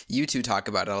you two talk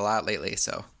about it a lot lately.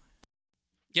 So,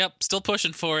 yep, still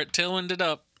pushing for it. Tailwind it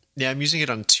up. Yeah, I'm using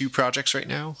it on 2 projects right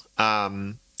now,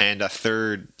 and a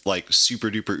third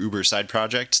super duper uber side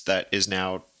project that is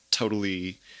now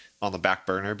totally on the back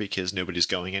burner because nobody's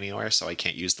going anywhere, so I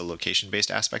can't use the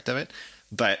location-based aspect of it.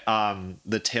 But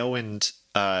the Tailwind,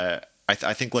 I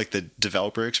think the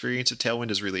developer experience of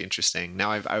Tailwind is really interesting. Now,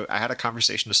 I had a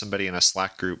conversation with somebody in a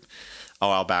Slack group a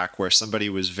while back where somebody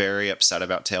was very upset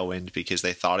about Tailwind because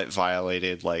they thought it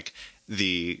violated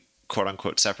the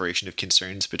quote-unquote separation of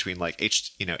concerns between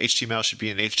HTML should be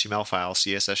an HTML file,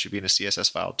 CSS should be in a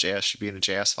CSS file, JS should be in a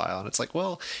JS file, and it's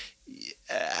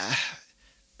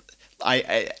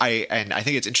I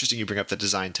think it's interesting you bring up the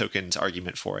design tokens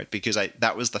argument for it, because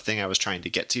that was the thing I was trying to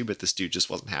get to, but this dude just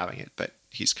wasn't having it. But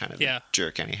he's kind of a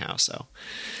jerk anyhow, so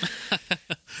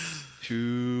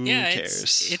who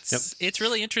cares? It's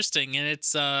really interesting, and it's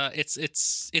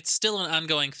still an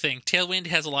ongoing thing. Tailwind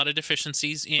has a lot of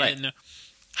deficiencies in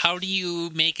how do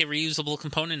you make a reusable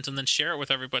component and then share it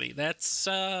with everybody. That's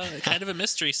kind of a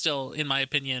mystery still, in my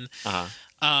opinion,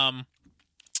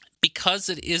 because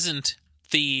it isn't.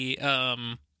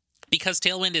 Because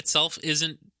Tailwind itself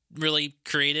isn't really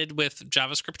created with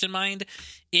JavaScript in mind,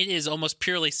 it is almost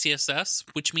purely CSS,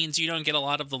 which means you don't get a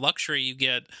lot of the luxury you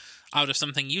get out of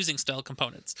something using style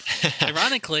components.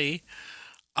 Ironically,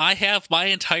 I have my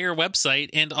entire website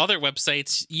and other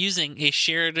websites using a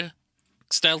shared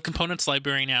styled components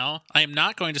library now. I am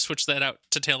not going to switch that out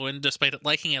to Tailwind, despite it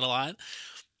liking it a lot.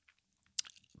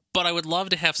 But I would love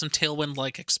to have some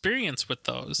Tailwind-like experience with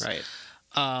those. Right.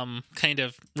 Kind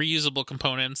of reusable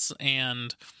components.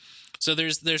 And so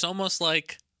there's almost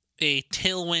like a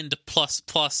Tailwind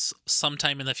plus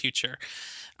sometime in the future.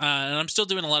 And I'm still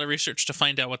doing a lot of research to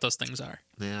find out what those things are.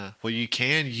 Yeah. Well, you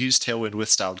can use Tailwind with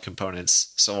styled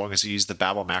components so long as you use the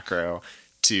Babel macro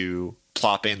to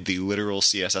plop in the literal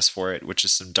CSS for it, which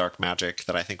is some dark magic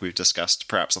that I think we've discussed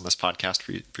perhaps on this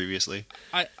podcast previously.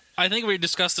 I think we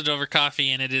discussed it over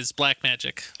coffee, and it is black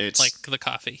magic. It's like the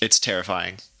coffee. It's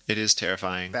terrifying. It is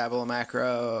terrifying. Babel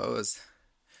macros.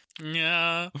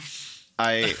 Yeah.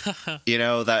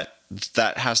 That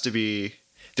has to be...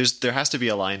 There has to be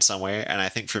a line somewhere, and I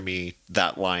think for me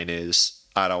that line is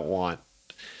I don't want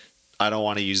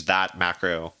to use that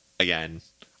macro again.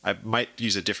 I might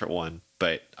use a different one,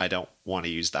 but I don't want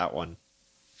to use that one.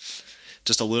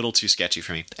 Just a little too sketchy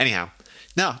for me. Anyhow,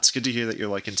 no, it's good to hear that you're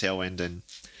liking Tailwind, and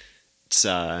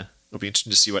it'll be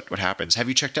interesting to see what happens. Have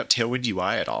you checked out Tailwind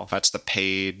UI at all? That's the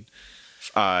paid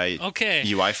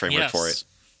UI framework for it.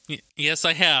 Yes,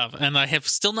 I have, and I have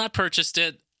still not purchased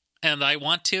it. And I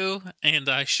want to, and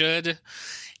I should,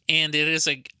 and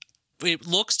it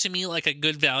looks to me like a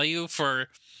good value for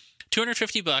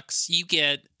 $250. You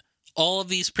get all of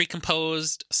these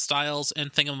pre-composed styles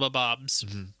and thingamabobs.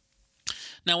 Mm-hmm.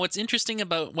 Now, what's interesting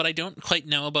about what I don't quite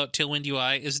know about Tailwind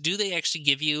UI is, do they actually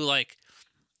give you like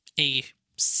a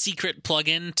secret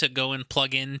plugin to go and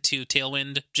plug into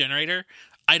Tailwind Generator?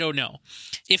 I don't know.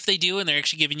 If they do, and they're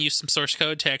actually giving you some source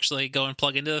code to actually go and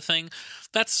plug into the thing,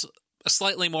 that's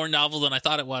slightly more novel than I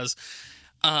thought it was.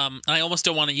 I almost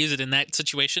don't want to use it in that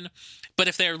situation. But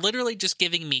if they're literally just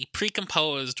giving me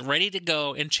pre-composed, ready to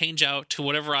go and change out to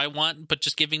whatever I want, but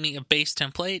just giving me a base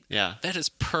template, that is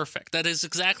perfect. That is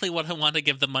exactly what I want to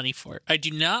give the money for. I do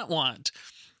not want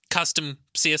custom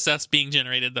CSS being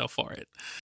generated, though, for it.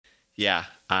 Yeah,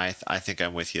 I think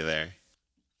I'm with you there.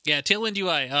 Yeah, Tailwind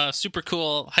UI, super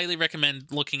cool. Highly recommend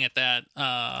looking at that.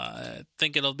 I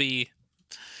think it'll be...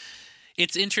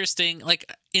 It's interesting.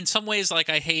 Like, in some ways, like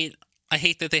I hate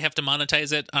that they have to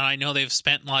monetize it. And I know they've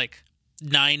spent like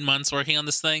 9 months working on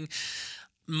this thing.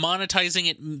 Monetizing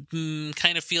it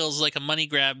kind of feels like a money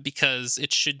grab, because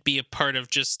it should be a part of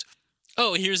just,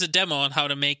 oh, here's a demo on how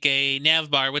to make a nav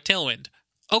bar with Tailwind.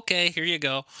 Okay, here you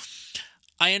go.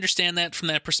 I understand that from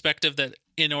that perspective, that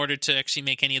in order to actually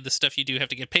make any of the stuff, you do have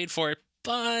to get paid for it.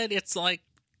 But it's like,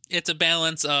 it's a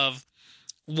balance of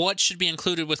what should be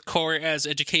included with core as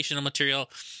educational material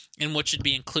and what should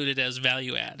be included as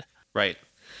value add. Right.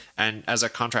 And as a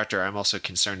contractor, I'm also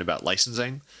concerned about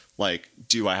licensing. Like,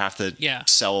 do I have to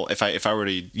sell, if I were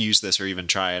to use this or even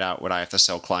try it out, would I have to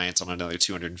sell clients on another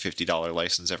 $250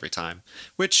 license every time?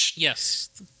 Which... Yes.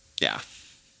 Yeah.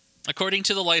 According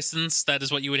to the license, that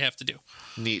is what you would have to do.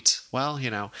 Neat. Well,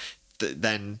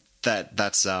 then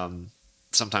that's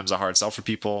sometimes a hard sell for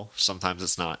people. Sometimes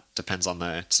it's not. Depends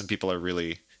on some people are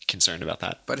really concerned about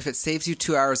that. But if it saves you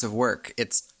 2 hours of work,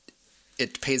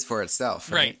 it pays for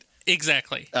itself, right?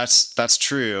 Exactly. That's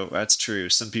true. That's true.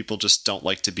 Some people just don't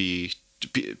like to be.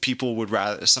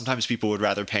 Sometimes people would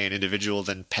rather pay an individual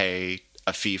than pay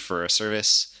a fee for a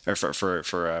service or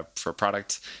for a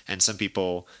product. And some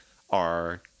people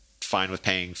are fine with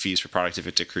paying fees for product if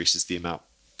it decreases the amount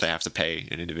they have to pay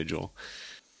an individual.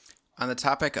 On the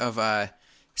topic of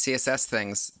CSS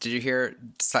things, did you hear,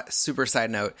 super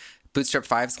side note, Bootstrap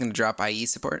 5 is going to drop IE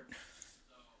support?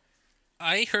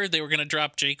 I heard they were going to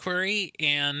drop jQuery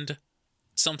and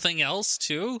something else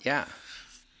too. Yeah.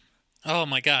 Oh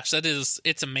my gosh,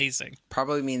 it's amazing.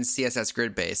 Probably means CSS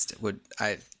grid based.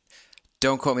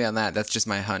 Don't quote me on that. That's just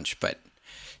my hunch, but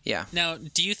yeah. Now,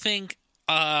 do you think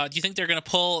they're going to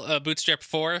pull Bootstrap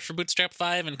 4 for Bootstrap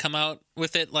 5 and come out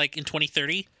with it like in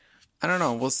 2030? I don't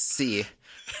know. We'll see.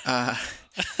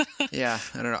 Yeah,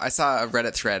 I don't know. I saw a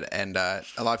Reddit thread, and a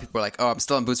lot of people were like, "Oh, I'm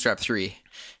still on Bootstrap 3,"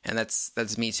 and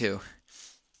that's me too.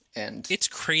 And it's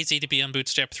crazy to be on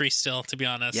Bootstrap 3 still, to be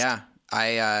honest. Yeah,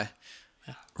 I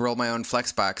roll my own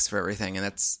Flexbox for everything, and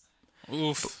that's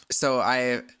oof. So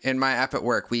in my app at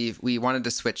work, we wanted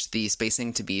to switch the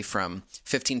spacing to be from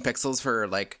 15 pixels for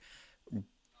like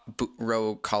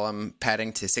row column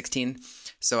padding to 16.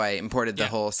 So I imported the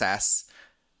whole Sass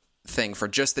thing for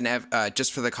just the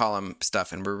just for the column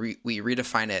stuff, and we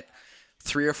redefine it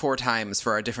 3 or 4 times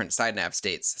for our different side nav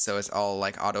states, so it's all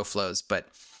like auto flows. But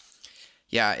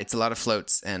yeah, it's a lot of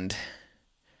floats, and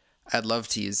I'd love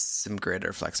to use some grid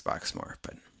or Flexbox more,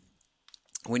 but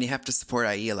when you have to support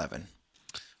IE 11.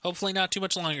 Hopefully not too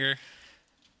much longer.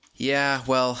 Yeah,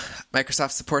 well,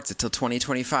 Microsoft supports it till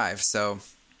 2025, so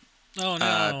Oh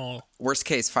no. worst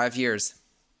case, 5 years.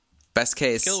 Best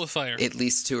case, Kill with fire. at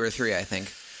least 2 or 3, I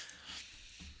think.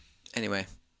 Anyway.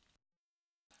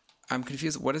 I'm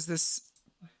confused. What does this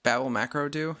Babel macro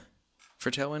do for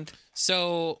Tailwind?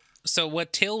 So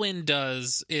what Tailwind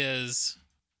does is...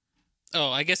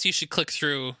 Oh, I guess you should click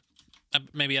through...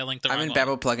 maybe I linked the wrong I'm in one.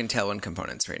 Babel plugin Tailwind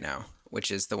components right now,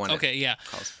 which is the one Okay, yeah.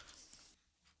 calls.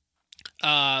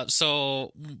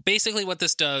 So basically what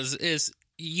this does is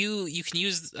you can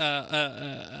use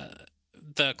the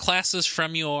classes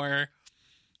from your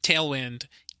Tailwind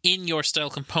in your style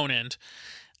component.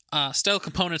 Style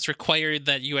components require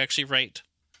that you actually write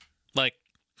like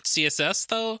CSS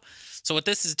though. So what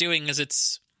this is doing is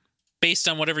it's based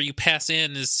on whatever you pass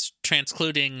in is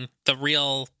transcoding the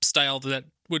real style that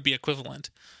would be equivalent.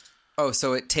 Oh,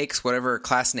 so it takes whatever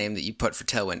class name that you put for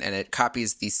Tailwind and it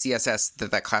copies the CSS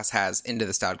that class has into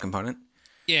the styled component?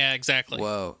 Yeah, exactly.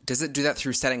 Whoa. Does it do that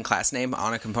through setting class name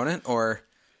on a component, or...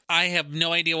 I have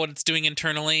no idea what it's doing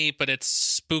internally, but it's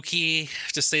spooky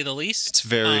to say the least. It's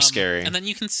very scary. And then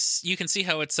you can see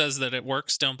how it says that it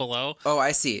works down below. Oh,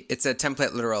 I see. It's a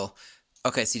template literal.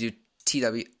 Okay, so you do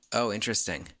TW... Oh,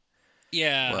 interesting.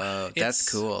 Yeah. Whoa, that's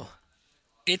cool.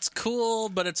 It's cool,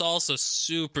 but it's also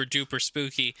super duper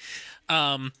spooky.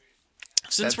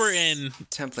 Since we're in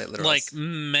template literals, like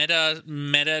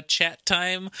meta chat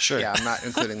time. Sure. Yeah, I'm not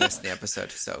including this in the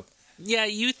episode, so... Yeah,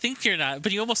 you think you're not,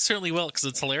 but you almost certainly will because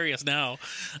it's hilarious now.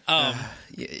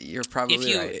 You're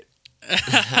probably right.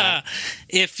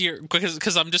 If you're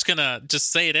because I'm just gonna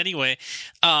say it anyway.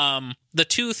 The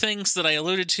two things that I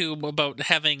alluded to about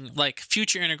having like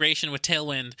future integration with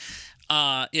Tailwind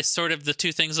is sort of the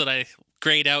two things that I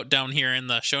grayed out down here in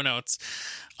the show notes,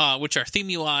 which are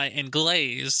ThemeUI and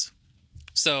Glaze.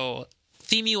 So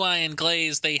ThemeUI and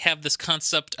Glaze, they have this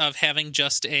concept of having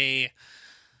just a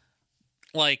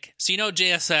like, so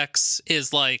JSX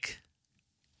is like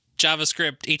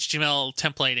JavaScript, HTML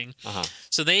templating.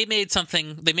 So they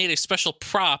made a special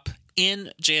prop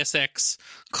in JSX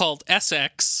called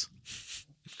SX,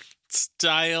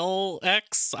 Style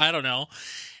X, I don't know.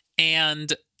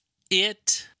 And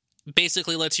it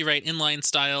basically lets you write inline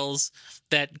styles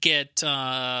that get,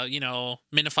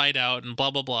 minified out and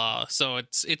blah, blah, blah. So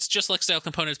it's just like style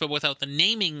components, but without the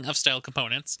naming of style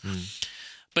components.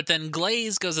 But then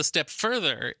Glaze goes a step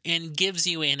further and gives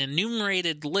you an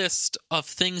enumerated list of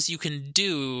things you can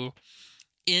do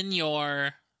in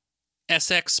your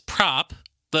SX prop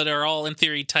that are all in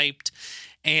theory typed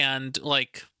and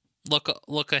like look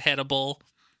aheadable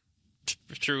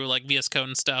through like VS Code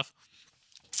and stuff.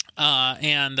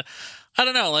 And I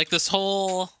don't know, like this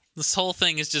whole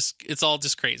thing is it's all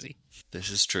just crazy. This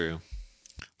is true.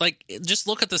 Like, just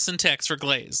look at the syntax for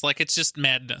Glaze. Like, it's just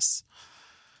madness. ...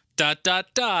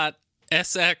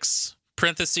 SX,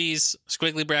 parentheses,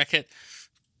 squiggly bracket,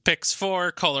 pix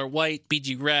 4, color white,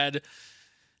 BG red,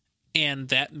 and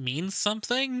that means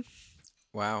something?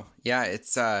 Wow. Yeah,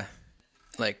 it's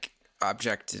like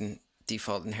object and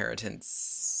default inheritance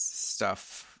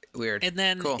stuff. Weird. And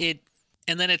then cool. it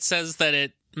says that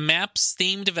it maps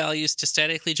themed values to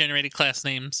statically generated class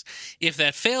names. If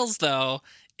that fails, though,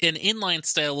 an inline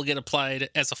style will get applied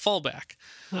as a fallback.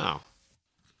 Oh.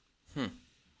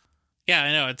 Yeah,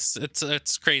 I know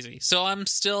it's crazy. So I'm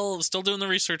still doing the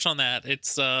research on that.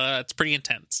 It's pretty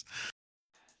intense.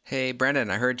 Hey, Brandon,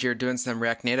 I heard you're doing some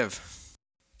React Native.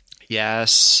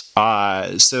 Yes.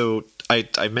 So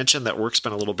I mentioned that work's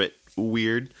been a little bit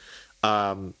weird.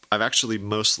 I've actually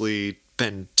mostly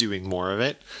been doing more of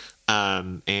it.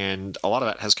 And a lot of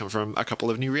that has come from a couple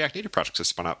of new React Native projects that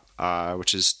spun up,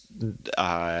 which is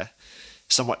a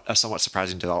somewhat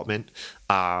surprising development.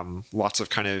 Lots of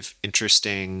kind of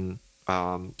interesting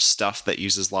stuff that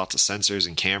uses lots of sensors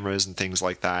and cameras and things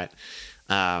like that.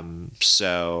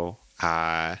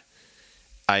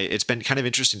 It's been kind of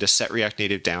interesting to set React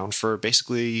Native down for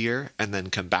basically a year and then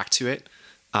come back to it.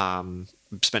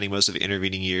 Spending most of the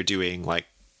intervening year doing like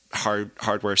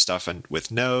hardware stuff and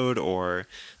with Node or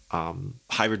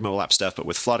hybrid mobile app stuff, but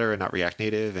with Flutter and not React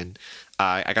Native. And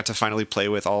I got to finally play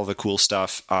with all the cool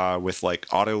stuff with like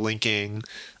auto linking.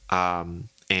 So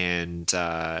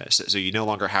you no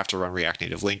longer have to run React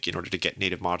Native Link in order to get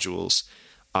native modules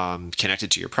connected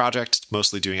to your project,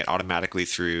 mostly doing it automatically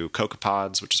through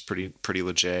CocoaPods, which is pretty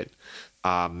legit.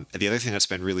 The other thing that's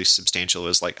been really substantial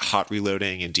is like hot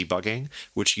reloading and debugging,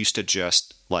 which used to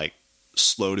just like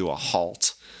slow to a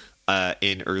halt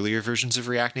in earlier versions of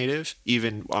React Native,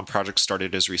 even on projects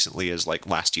started as recently as like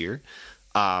last year.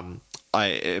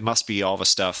 It must be all the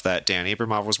stuff that Dan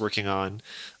Abramov was working on.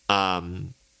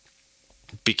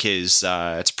 because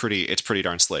it's pretty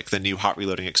darn slick. The new hot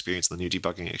reloading experience, the new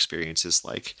debugging experience is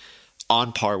like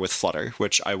on par with Flutter,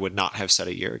 which I would not have said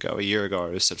a year ago. A year ago, I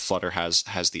would have said Flutter has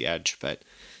the edge, but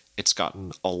it's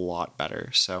gotten a lot better.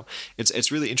 So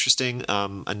it's really interesting.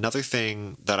 Another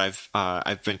thing that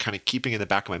I've been kind of keeping in the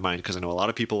back of my mind, because I know a lot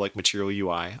of people like Material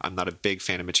UI. I'm not a big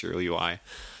fan of Material UI.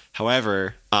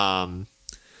 However,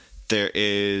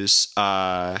 there's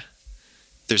an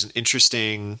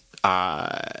interesting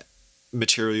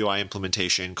Material UI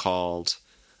implementation called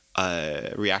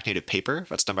React Native Paper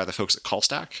that's done by the folks at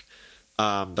CallStack.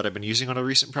 That I've been using on a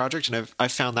recent project, and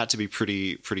I've found that to be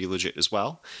pretty legit as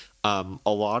well. A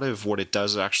lot of what it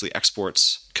does is actually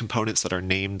exports components that are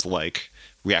named like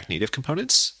React Native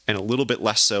components, and a little bit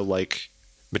less so like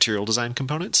Material Design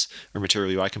components or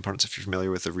Material UI components if you're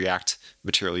familiar with the React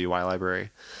Material UI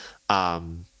library.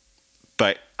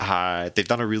 But they've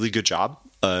done a really good job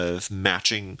of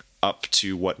matching up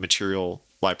to what Material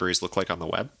libraries look like on the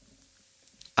web.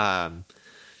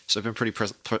 So I've been pretty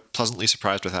pleasantly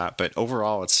surprised with that. But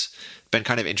overall, it's been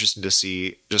kind of interesting to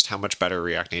see just how much better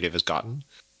React Native has gotten.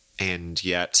 And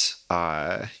yet,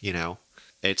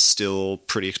 it's still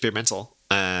pretty experimental.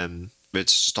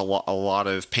 It's just a lot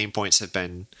of pain points have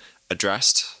been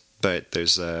addressed, but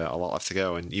there's a lot left to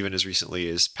go. And even as recently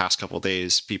as past couple of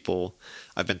days, people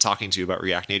I've been talking to about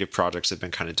React Native projects have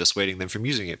been kind of dissuading them from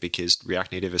using it because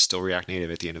React Native is still React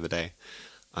Native at the end of the day.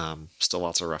 Still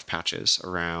lots of rough patches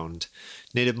around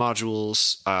native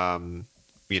modules,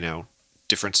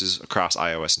 differences across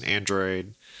iOS and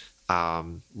Android,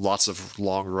 lots of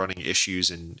long running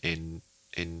issues in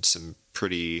some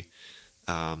pretty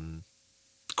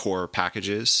core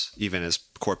packages, even as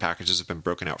core packages have been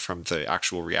broken out from the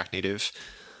actual React Native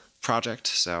project.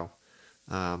 So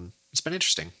it's been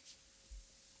interesting.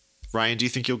 Ryan, do you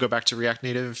think you'll go back to React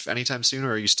Native anytime soon,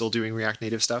 or are you still doing React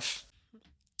Native stuff?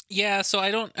 Yeah, so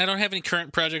I don't have any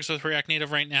current projects with React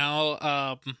Native right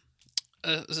now.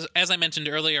 As I mentioned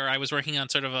earlier, I was working on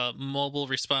sort of a mobile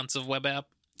responsive web app,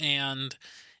 and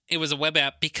it was a web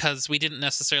app because we didn't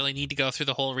necessarily need to go through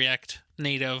the whole React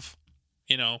Native,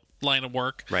 line of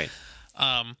work. Right.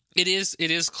 It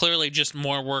is clearly just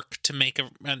more work to make a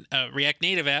React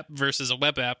Native app versus a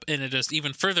web app, and it is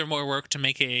even further more work to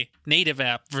make a native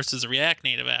app versus a React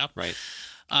Native app. Right.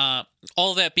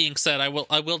 All that being said, I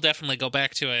will definitely go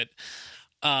back to it.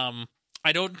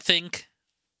 I don't think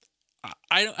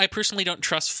I personally don't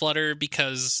trust Flutter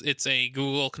because it's a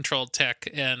Google controlled tech,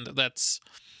 and that's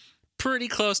pretty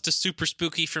close to super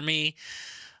spooky for me.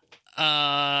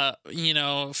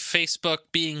 Facebook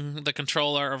being the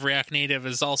controller of React Native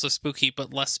is also spooky,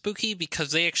 but less spooky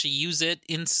because they actually use it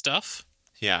in stuff.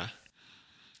 Yeah.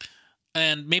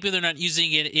 And maybe they're not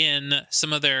using it in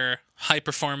some of their high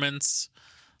performance,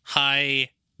 high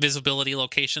visibility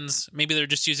locations. Maybe they're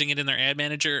just using it in their ad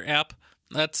manager app.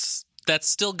 That's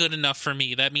still good enough for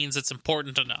me. That means it's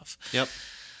important enough. Yep.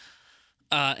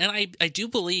 And I do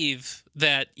believe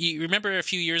that you remember a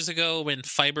few years ago when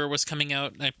Fiber was coming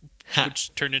out,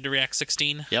 which turned into React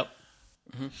 16. Yep.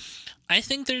 Mm-hmm. I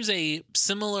think there's a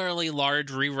similarly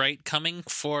large rewrite coming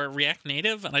for React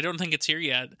Native, and I don't think it's here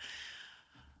yet.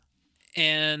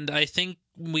 And I think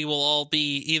we will all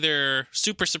be either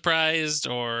super surprised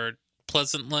or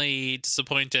pleasantly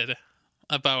disappointed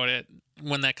about it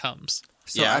when that comes.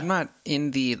 So yeah, I'm not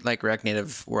in the React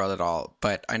Native world at all,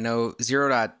 but I know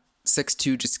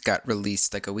 0.62 just got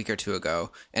released a week or two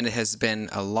ago, and it has been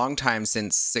a long time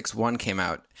since 6.1 came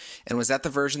out. And was that the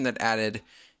version that added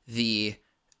the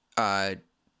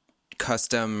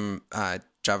custom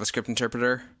JavaScript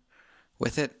interpreter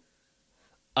with it?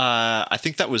 I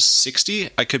think that was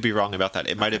 60. I could be wrong about that.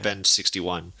 It might have been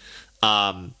 61.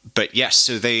 But yes,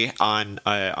 so they on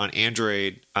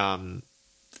Android,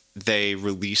 they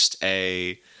released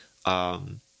a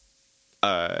different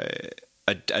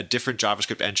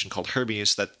JavaScript engine called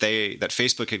Hermes that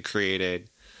Facebook had created.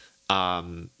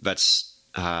 That's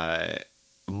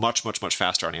much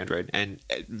faster on Android. And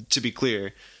to be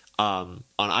clear, on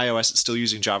iOS, it's still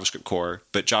using JavaScript Core,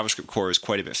 but JavaScript Core is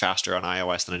quite a bit faster on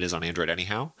iOS than it is on Android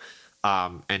anyhow.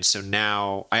 And so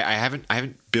now I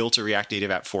haven't built a React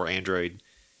Native app for Android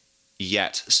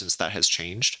yet since that has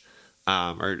changed,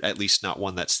 or at least not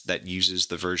one that uses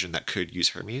the version that could use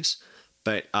Hermes.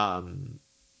 But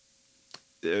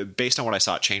based on what I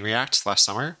saw at Chain React last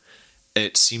summer,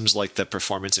 it seems like the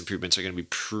performance improvements are going to be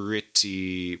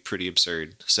pretty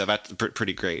absurd. So that's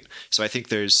pretty great. So I think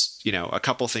there's, a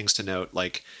couple things to note,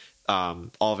 all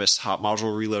of this hot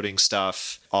module reloading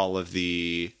stuff, all of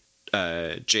the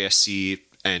JSC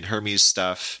and Hermes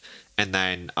stuff, and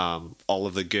then all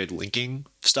of the good linking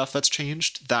stuff that's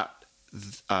changed.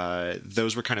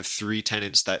 those were kind of three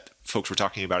tenets that folks were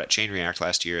talking about at Chain React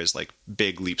last year as like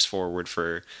big leaps forward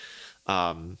for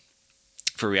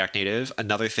React Native.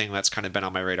 Another thing that's kind of been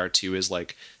on my radar too is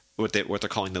like what they're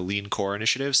calling the Lean Core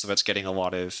initiative. So that's getting a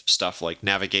lot of stuff like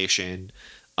navigation,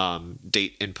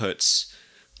 date inputs.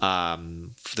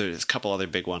 There's a couple other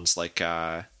big ones like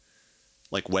WebView.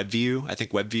 I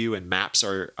think WebView and Maps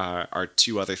are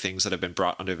two other things that have been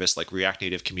brought under this like React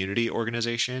Native community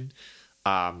organization.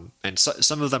 And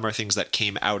some of them are things that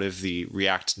came out of the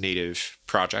React Native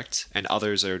project, and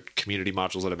others are community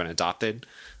modules that have been adopted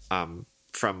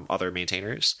from other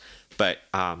maintainers. But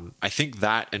I think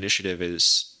that initiative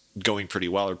is going pretty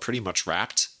well, or pretty much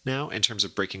wrapped now in terms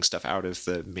of breaking stuff out of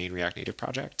the main React Native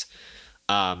project.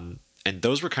 And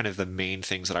those were kind of the main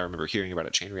things that I remember hearing about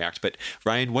at Chain React. But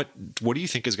Ryan, what do you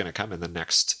think is going to come in the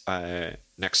next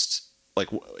like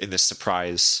in this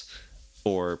surprise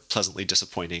or pleasantly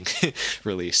disappointing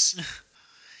release?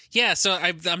 Yeah, so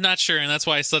I'm not sure, and that's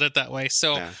why I said it that way.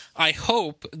 So yeah. I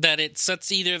hope that it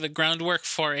sets either the groundwork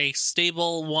for a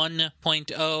stable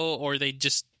 1.0, or they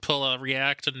just pull a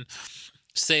React and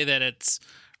say that it's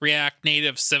React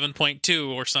Native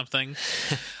 7.2 or something.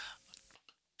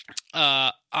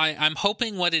 I'm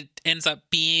hoping what it ends up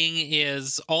being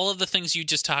is all of the things you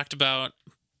just talked about,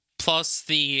 plus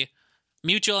the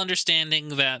mutual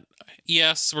understanding that,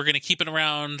 yes, we're going to keep it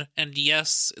around, and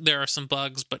yes, there are some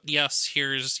bugs, but yes,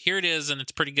 here it is, and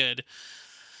it's pretty good.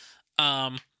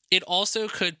 It also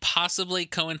could possibly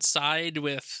coincide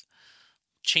with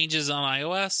changes on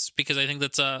iOS, because I think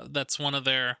that's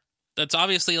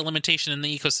obviously a limitation in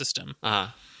the ecosystem.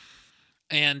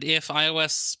 And if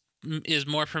iOS is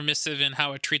more permissive in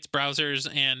how it treats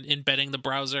browsers and embedding the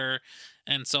browser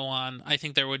and so on, I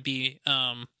think there would be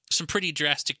some pretty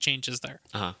drastic changes there.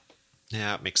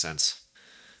 Yeah, it makes sense.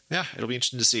 Yeah, it'll be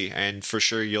interesting to see. And for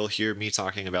sure, you'll hear me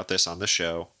talking about this on the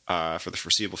show for the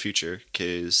foreseeable future,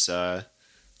 because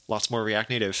lots more React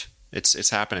Native.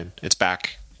 It's happening. It's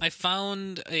back. I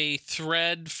found a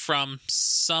thread from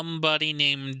somebody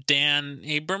named Dan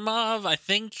Abramov. I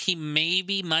think he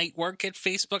might work at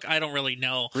Facebook. I don't really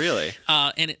know. Really?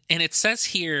 And it says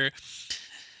here,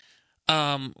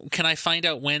 can I find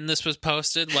out when this was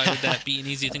posted? Why would that be an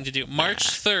easy thing to do? March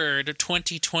 3rd,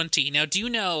 2020. Now, do you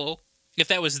know if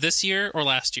that was this year or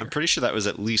last year? I'm pretty sure that was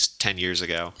at least 10 years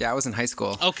ago. Yeah, I was in high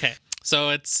school. Okay.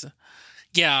 So it's...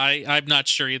 Yeah, I'm not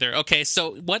sure either. Okay,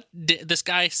 so what this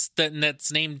guy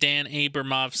that's named Dan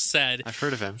Abramov said... I've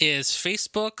heard of him. ...is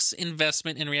Facebook's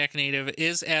investment in React Native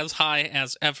is as high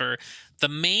as ever. The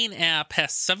main app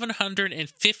has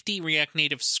 750 React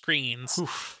Native screens,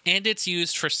 and it's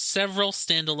used for several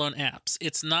standalone apps.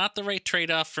 It's not the right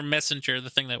trade-off for Messenger, the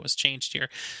thing that was changed here.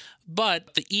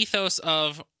 But the ethos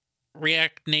of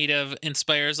React Native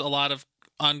inspires a lot of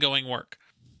ongoing work.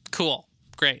 Cool.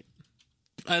 Great.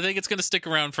 I think it's going to stick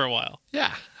around for a while.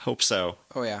 Yeah, hope so.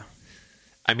 Oh yeah.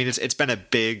 I mean, it's been a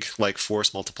big like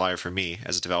force multiplier for me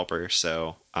as a developer.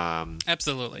 So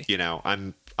absolutely, you know,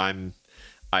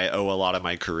 I owe a lot of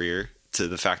my career to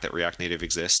the fact that React Native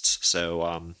exists.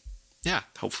 So yeah,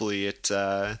 hopefully it.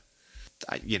 I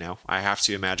have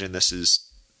to imagine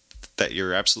that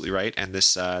you're absolutely right, and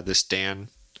this Dan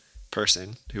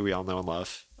person who we all know and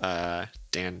love,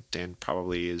 Dan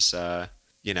probably is not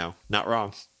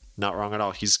wrong. Not wrong at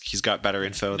all. He's got better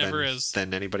info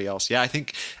than anybody else. Yeah, I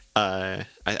think I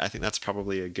think that's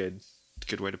probably a good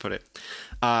way to put it.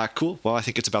 Cool. Well, I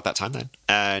think it's about that time then.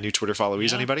 New Twitter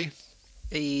followees, anybody?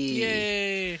 Hey.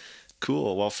 Yay!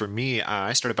 Cool. Well, for me,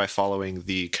 I started by following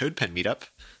the CodePen meetup,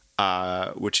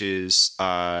 which is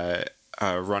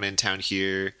run in town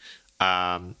here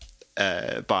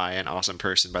by an awesome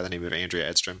person by the name of Andrea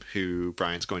Edstrom, who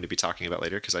Brian's going to be talking about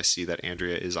later, because I see that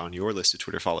Andrea is on your list of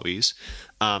Twitter followees.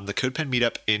 The CodePen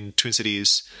meetup in Twin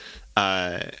Cities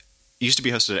used to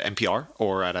be hosted at NPR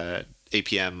or at a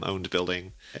APM-owned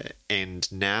building, and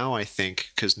now I think,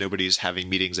 because nobody's having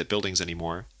meetings at buildings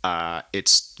anymore,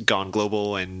 it's gone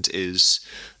global and is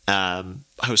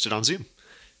hosted on Zoom.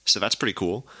 So that's pretty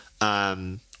cool.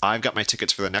 I've got my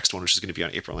tickets for the next one, which is going to be on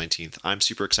April 19th. I'm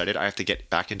super excited. I have to get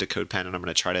back into CodePen, and I'm going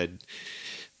to try to,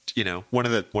 one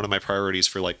of my priorities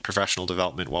for like professional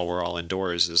development while we're all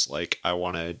indoors is like I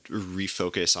want to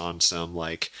refocus on some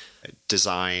like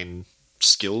design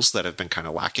skills that have been kind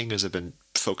of lacking, as I've been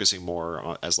focusing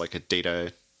more as like a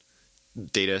data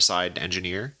side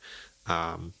engineer.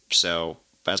 So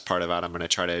as part of that, I'm going to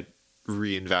try to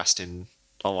reinvest in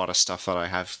a lot of stuff that I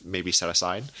have maybe set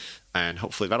aside, and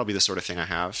hopefully that'll be the sort of thing I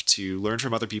have to learn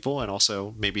from other people and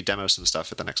also maybe demo some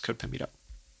stuff at the next CodePen meetup.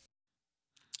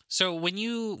 So when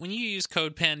you use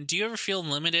CodePen, do you ever feel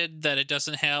limited that it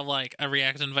doesn't have like a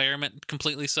React environment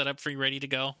completely set up for you, ready to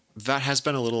go? That has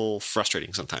been a little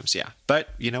frustrating sometimes, yeah. But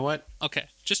you know what? Okay,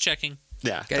 just checking.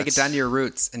 Yeah. Gotta get down to your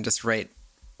roots and just write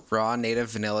raw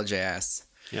native vanilla JS.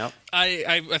 Yep.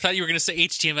 I thought you were going to say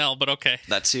HTML, but okay.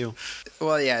 That's you.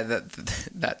 Well, yeah,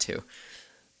 that too.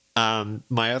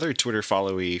 My other Twitter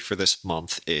followee for this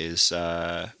month is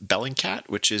Bellingcat,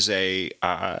 which is a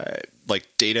like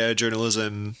data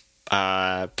journalism,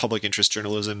 public interest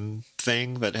journalism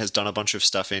thing that has done a bunch of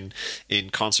stuff in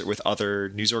concert with other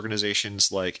news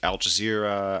organizations like Al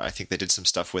Jazeera. I think they did some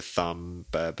stuff with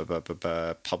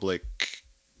public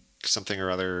something or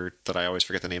other that I always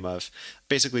forget the name of.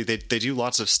 Basically, they do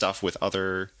lots of stuff with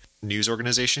other news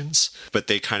organizations, but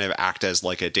they kind of act as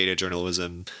like a data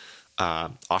journalism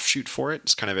offshoot for it.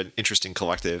 It's kind of an interesting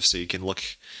collective, so you can look.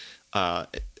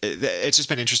 It's just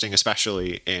been interesting,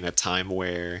 especially in a time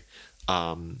where,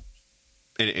 in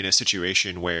a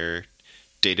situation where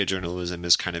data journalism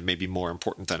is kind of maybe more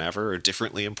important than ever, or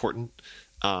differently important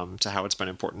to how it's been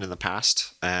important in the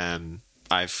past.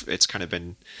 It's kind of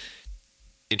been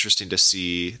interesting to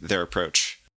see their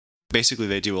approach. Basically,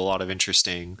 they do a lot of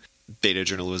interesting data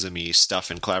journalism-y stuff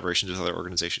in collaborations with other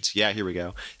organizations. Yeah, here we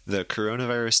go. The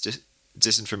coronavirus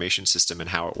disinformation system and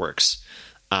how it works.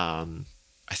 I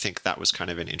think that was kind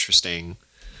of an interesting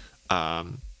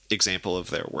example of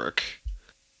their work.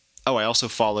 Oh, I also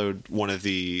followed one of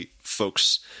the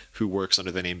folks who works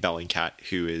under the name Bellingcat,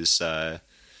 who is on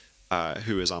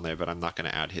there, but I'm not going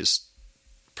to add his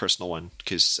personal one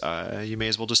because you may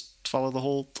as well just follow the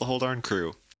whole darn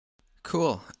crew.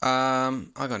 Cool. I'll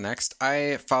go next.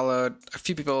 I followed a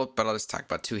few people, but I'll just talk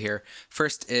about two here.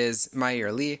 First is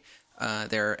Meyer Lee.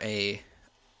 They're a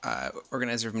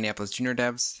organizer of Minneapolis Junior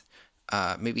Devs,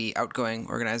 maybe outgoing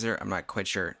organizer. I'm not quite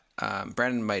sure.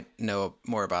 Brandon might know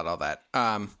more about all that.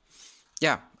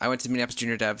 Yeah, I went to Minneapolis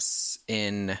Junior Devs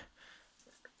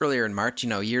earlier in March,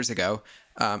 years ago.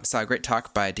 Saw a great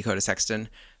talk by Dakota Sexton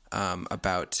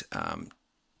about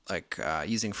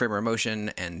using Framer Motion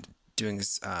and doing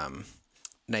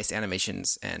nice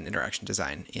animations and interaction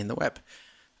design in the web.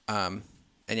 Followed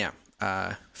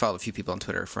a few people on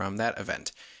Twitter from that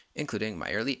event, including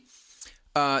Meyer Lee.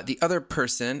 The other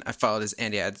person I followed is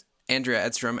Andrea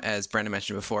Edstrom, as Brandon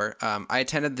mentioned before. I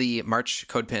attended the March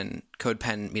CodePen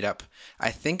meetup.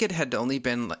 I think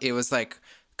it was like a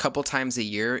couple times a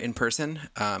year in person,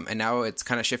 and now it's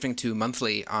kind of shifting to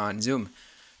monthly on Zoom.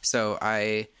 So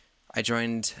I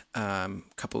joined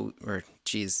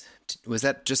was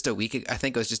that just a week? I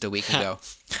think it was just a week ago.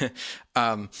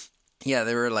 Yeah,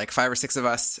 there were like 5 or 6 of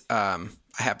us. I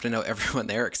happen to know everyone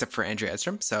there except for Andrea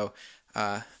Edstrom. So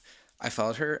I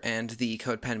followed her and the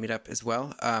CodePen meetup as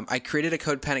well. I created a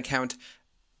CodePen account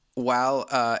while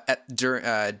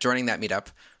joining that meetup.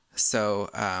 So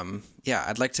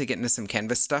I'd like to get into some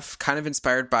Canvas stuff, kind of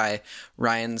inspired by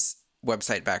Ryan's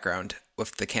website background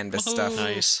with the Canvas stuff.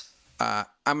 Nice. I'm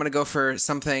going to go for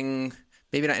something,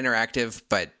 maybe not interactive,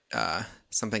 but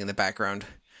something in the background,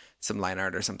 some line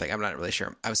art or something. I'm not really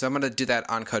sure. So I'm going to do that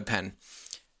on CodePen.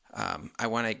 I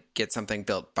want to get something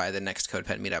built by the next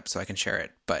CodePen meetup so I can share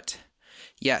it. But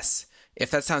yes,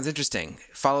 if that sounds interesting,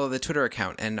 follow the Twitter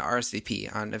account and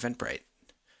RSVP on Eventbrite.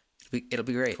 It'll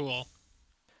be great. Cool.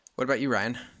 What about you,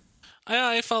 Ryan?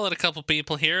 I followed a couple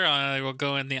people here. I will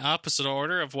go in the opposite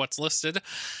order of what's listed.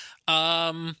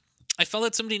 I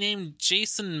followed somebody named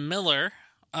Jason Miller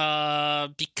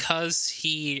because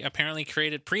he apparently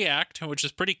created Preact, which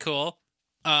is pretty cool.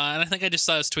 And I think I just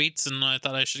saw his tweets, and I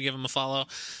thought I should give him a follow. I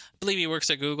believe he works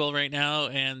at Google right now,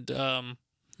 and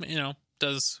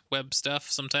does web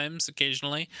stuff sometimes,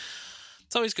 occasionally.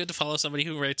 It's always good to follow somebody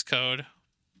who writes code.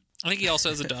 I think he also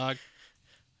has a dog.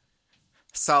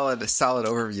 Solid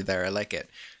overview there. I like it.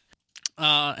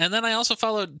 And then I also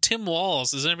followed Tim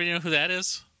Walls. Does anybody know who that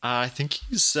is? I think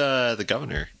he's the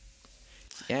governor.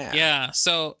 Yeah. Yeah.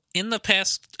 So in the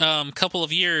past couple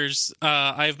of years,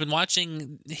 I've been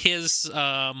watching his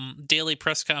daily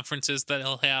press conferences that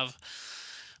he'll have.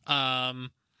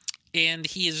 And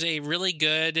he is a really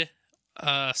good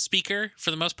speaker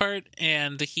for the most part.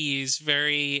 And he's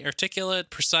very articulate,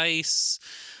 precise,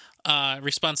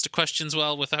 responds to questions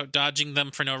well without dodging them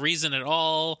for no reason at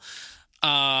all.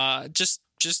 Just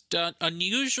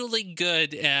unusually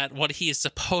good at what he is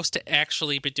supposed to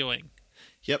actually be doing.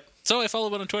 Yep. So I follow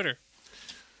him on Twitter.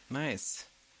 Nice.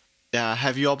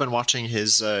 Have you all been watching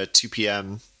his 2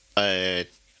 p.m.?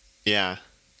 Yeah.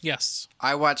 Yes.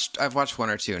 I've watched 1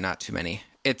 or 2, not too many.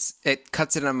 It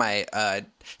cuts in on my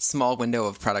small window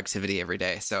of productivity every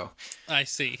day. So I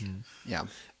see. Yeah.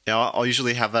 Yeah, I'll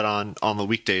usually have that on the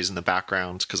weekdays in the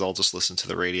background because I'll just listen to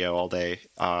the radio all day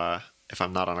if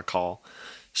I'm not on a call.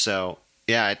 So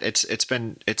yeah, it's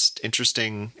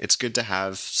interesting. It's good to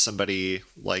have somebody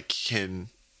like him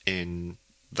in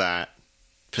that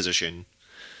position.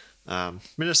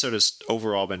 Minnesota's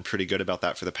overall been pretty good about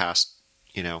that for the past,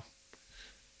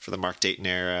 for the Mark Dayton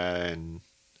era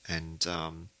and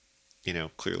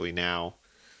clearly now.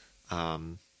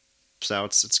 So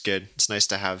it's good. It's nice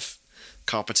to have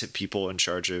competent people in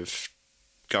charge of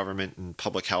government and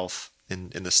public health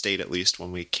in the state, at least,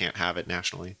 when we can't have it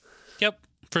nationally. Yep,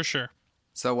 for sure.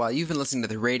 So while you've been listening to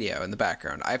the radio in the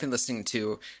background, I've been listening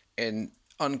to an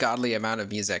ungodly amount of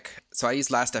music. So I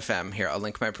use Last.fm here. I'll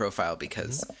link my profile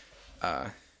because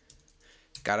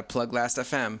gotta plug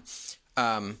Last.fm.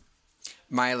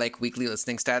 My weekly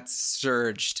listening stats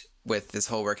surged with this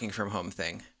whole working from home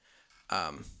thing.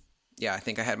 I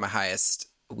think I had my highest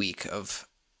week of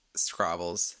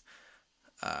Scrabbles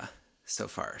so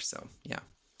far. So yeah,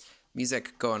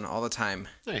 music going all the time.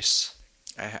 Nice.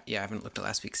 I haven't looked at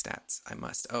last week's stats. I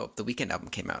must. Oh, the Weekend album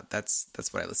came out. That's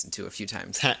what I listened to a few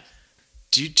times.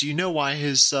 Do you know why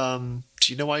his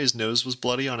nose was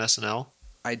bloody on SNL?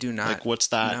 I do not. What's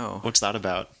that? No. What's that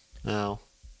about? No.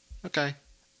 Okay.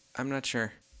 I'm not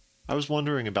sure. I was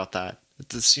wondering about that.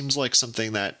 It seems like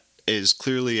something that is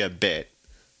clearly a bit,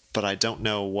 but I don't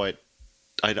know what.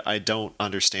 I don't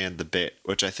understand the bit,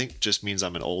 which I think just means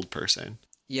I'm an old person.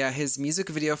 Yeah, his music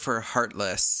video for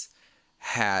Heartless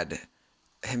had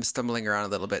him stumbling around a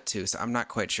little bit too, so I'm not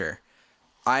quite sure.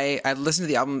 I listened to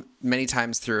the album many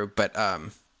times through, but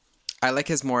I like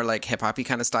his more hip-hoppy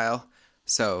kind of style.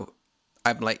 So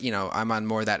I'm I'm on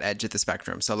more that edge of the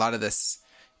spectrum. So a lot of this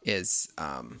is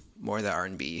more the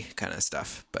R&B kind of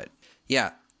stuff. But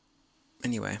yeah,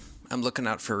 anyway, I'm looking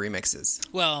out for remixes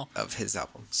of his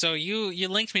album. So you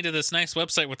linked me to this nice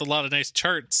website with a lot of nice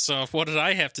charts. So what did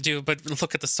I have to do but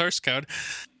look at the source code?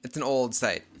 It's an old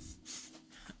site.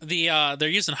 They're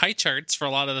using high charts for a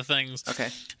lot of the things. Okay.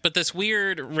 But this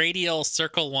weird radial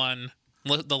circle one,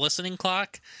 the listening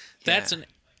clock, that's an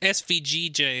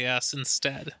SVG.js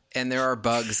instead. And there are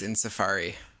bugs in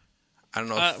Safari. I don't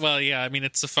know if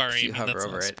it's Safari. if you hover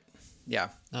over it. Yeah.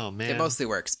 Oh, man. It mostly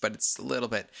works, but it's a little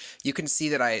bit... You can see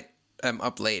that I am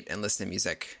up late and listen to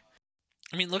music.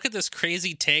 I mean, look at this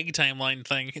crazy tag timeline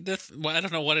thing. I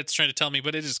don't know what it's trying to tell me,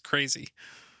 but it is crazy.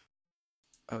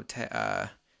 Oh,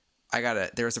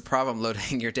 there was a problem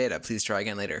loading your data. Please try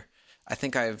again later. I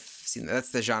think I've seen that.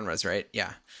 That's the genres, right?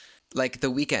 Yeah.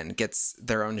 The Weeknd gets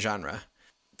their own genre.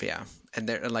 But yeah. And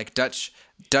they're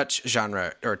Dutch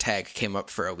genre or tag came up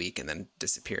for a week and then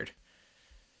disappeared.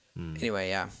 Anyway,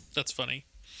 yeah. That's funny.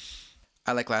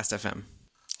 I like Last.fm.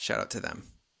 Shout out to them.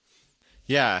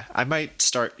 Yeah, I might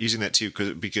start using that too because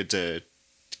it'd be good to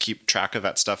keep track of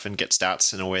that stuff and get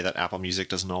stats in a way that Apple Music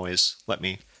doesn't always let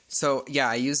me. So yeah,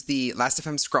 I use the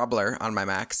Last.fm Scrobbler on my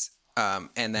Macs,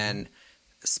 and then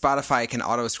Spotify can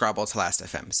auto scrobble to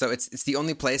Last.fm. So it's the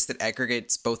only place that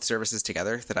aggregates both services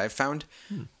together that I've found.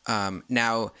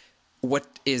 Now,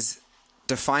 what is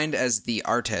defined as the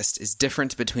artist is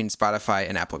different between Spotify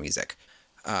and Apple Music.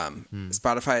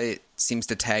 Spotify seems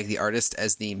to tag the artist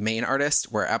as the main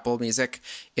artist, where Apple Music,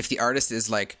 if the artist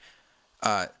is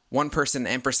one person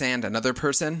ampersand another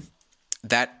person,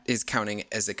 that is counting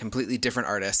as a completely different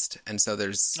artist. And so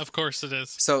there's... Of course it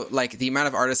is. So the amount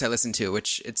of artists I listen to,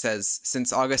 which it says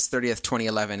since August 30th,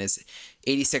 2011 is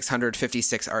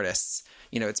 8,656 artists.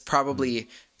 It's probably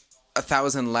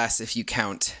 1,000 less if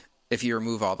you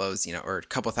remove all those, or a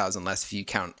couple thousand less if you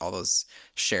count all those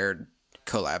shared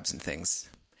collabs and things.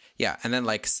 Yeah. And then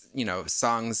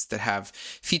songs that have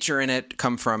feature in it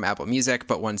come from Apple Music,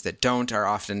 but ones that don't are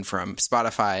often from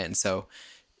Spotify. And so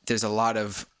there's a lot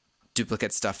of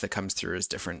duplicate stuff that comes through as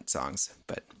different songs.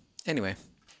 But anyway,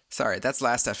 sorry, that's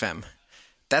Last.fm.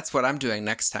 That's what I'm doing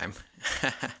next time.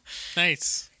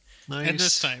 Nice. And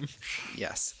this time.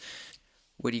 Yes.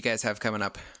 What do you guys have coming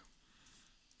up?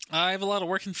 I have a lot of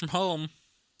working from home.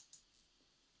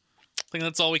 I think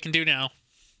that's all we can do now.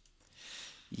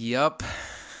 Yup.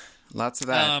 Lots of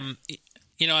that.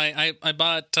 I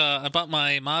bought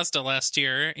my Mazda last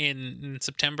year in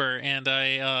September, and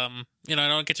I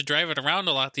don't get to drive it around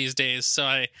a lot these days, so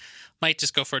I might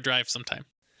just go for a drive sometime.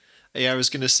 Yeah, I was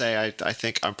going to say, I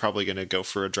think I'm probably going to go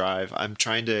for a drive. I'm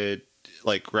trying to,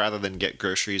 rather than get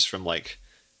groceries from,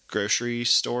 grocery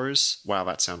stores. Wow,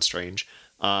 that sounds strange.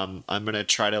 I'm going to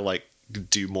try to,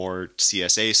 do more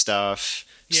CSA stuff,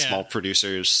 small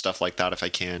producers, stuff like that if I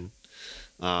can.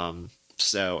 And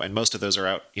most of those are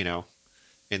out,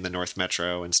 in the North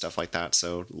Metro and stuff like that.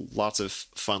 So lots of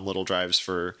fun little drives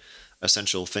for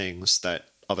essential things that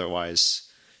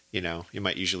otherwise, you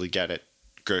might usually get at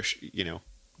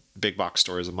big box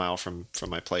stores a mile from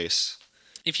my place.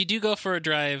 If you do go for a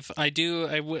drive, I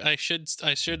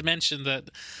should mention that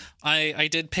I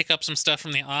did pick up some stuff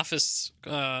from the office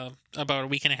about a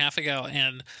week and a half ago,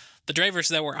 and the drivers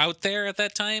that were out there at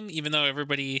that time, even though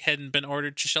everybody hadn't been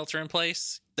ordered to shelter in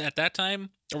place at that time,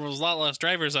 there was a lot less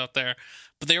drivers out there,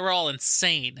 but they were all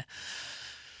insane.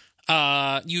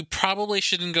 You probably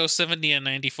shouldn't go 70 and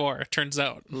 94, turns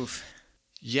out. Oof.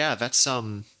 Yeah, that's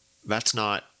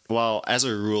not. Well, as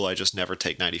a rule, I just never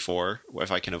take 94 if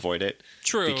I can avoid it.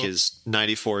 True. Because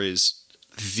 94 is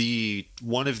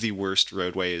one of the worst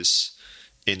roadways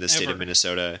in the state of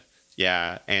Minnesota.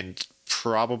 Yeah, and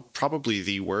probably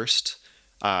the worst.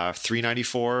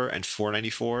 394 and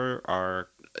 494 are,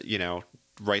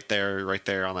 right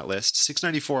there on that list.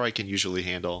 694 I can usually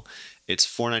handle. It's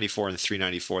 494 and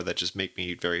 394 that just make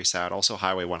me very sad. Also,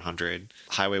 Highway 100.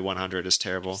 Highway 100 is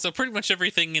terrible. So pretty much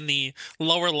everything in the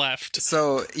lower left.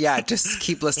 So yeah, just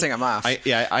keep listing them off. I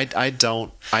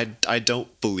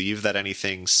don't believe that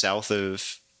anything south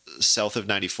of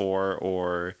 94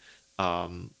 or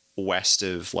west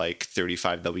of like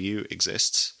 35W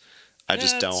exists. I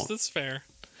just don't. That's fair.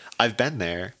 I've been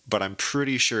there, but I'm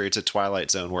pretty sure it's a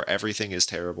twilight zone where everything is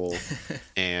terrible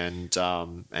and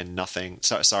nothing.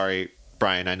 So, sorry,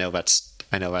 Brian. I know that's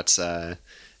parts for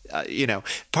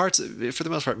the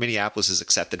most part. Minneapolis is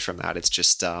accepted from that. It's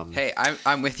just hey,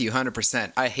 I'm with you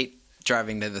 100%. I hate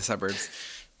driving to the suburbs.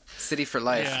 City for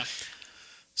life. Yeah.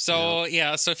 So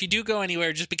so if you do go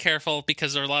anywhere, just be careful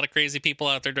because there are a lot of crazy people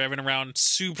out there driving around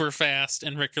super fast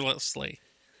and recklessly.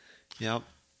 Yep.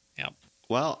 Yep.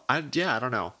 Well, I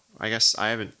don't know. I guess I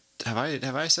haven't. Have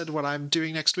I said what I'm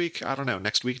doing next week? I don't know.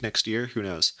 Next week, next year, who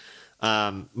knows?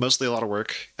 Mostly a lot of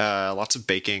work, lots of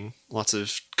baking, lots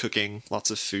of cooking,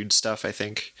 lots of food stuff. I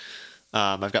think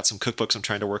I've got some cookbooks I'm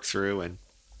trying to work through, and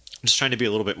I'm just trying to be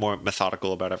a little bit more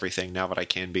methodical about everything now that I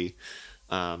can be.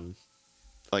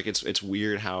 Like it's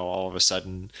weird how all of a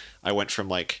sudden I went from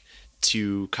like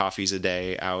 2 coffees a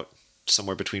day out,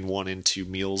 somewhere between 1 and 2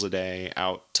 meals a day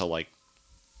out, to like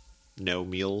no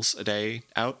meals a day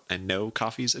out and no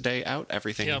coffees a day out.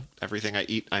 Everything I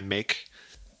eat, I make.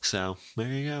 So there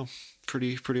you go.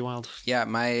 Pretty wild. Yeah,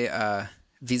 my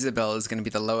Visa bill is going to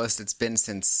be the lowest it's been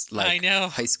since like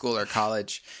high school or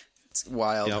college. It's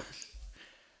wild. Yep.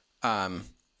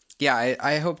 Yeah,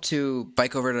 I hope to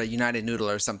bike over to United Noodle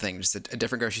or something, just a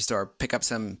different grocery store, pick up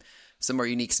some more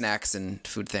unique snacks and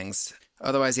food things.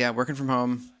 Otherwise, yeah, working from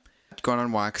home, going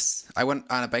on walks. I went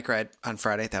on a bike ride on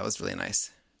Friday. That was really nice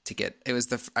to get.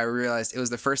 I realized it was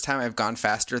the first time I've gone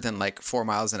faster than like 4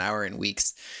 miles an hour in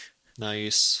weeks.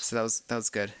 Nice. So that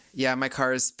was good. Yeah, my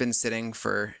car's been sitting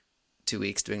for 2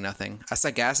 weeks doing nothing. I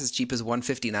saw gas as cheap as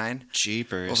 $1.59.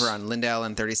 Jeepers. Over on Lindale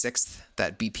and 36th,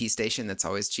 that BP station that's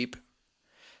always cheap.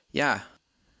 Yeah.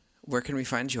 Where can we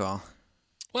find you all?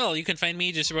 Well, you can find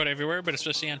me just about everywhere, but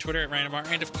especially on Twitter at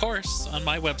RyanMR, and of course on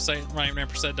my website,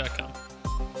 RyanRampersad.com.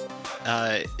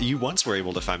 You once were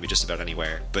able to find me just about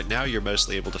anywhere, but now you're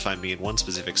mostly able to find me in one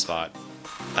specific spot,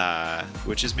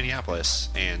 which is Minneapolis,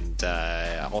 and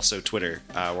also Twitter,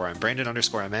 where I'm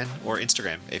Brandon_MN, or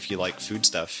Instagram if you like food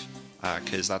stuff,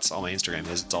 because that's all my Instagram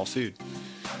is. It's all food.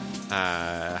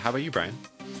 How about you, Brian?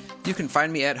 You can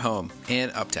find me at home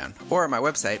in Uptown, or on my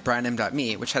website,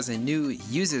 brianm.me, which has a new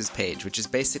uses page, which is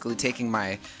basically taking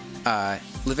my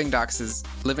Living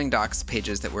Docs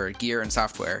pages that were gear and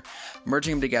software,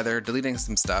 merging them together, deleting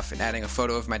some stuff, and adding a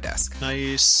photo of my desk.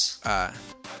 Nice.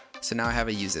 So now I have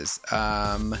a uses.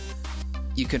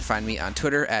 You can find me on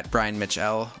Twitter at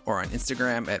BrianMitchL, or on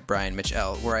Instagram at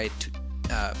BrianMitchL, where I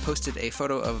posted a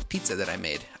photo of pizza that I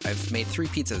made. I've made 3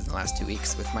 pizzas in the last 2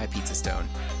 weeks with my pizza stone,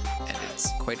 and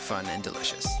it's quite fun and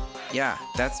delicious. Yeah,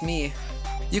 that's me.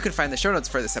 You can find the show notes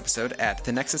for this episode at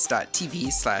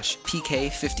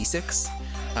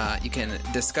thenexus.tv/PK56. You can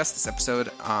discuss this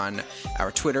episode on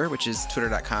our Twitter, which is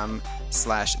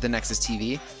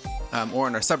twitter.com/thenexustv, or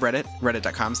on our subreddit,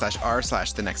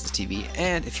 reddit.com/r/thenexustv.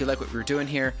 And if you like what we're doing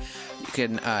here, you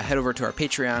can head over to our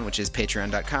Patreon, which is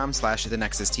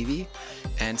patreon.com/thenexustv,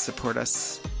 and support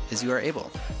us as you are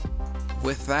able.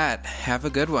 With that, have a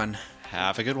good one.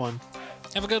 Have a good one.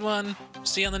 Have a good one.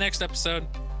 See you on the next episode.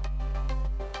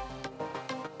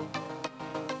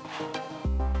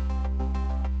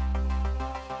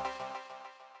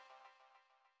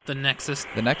 The Nexus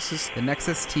The Nexus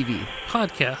TV.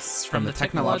 podcasts from the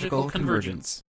Technological Convergence.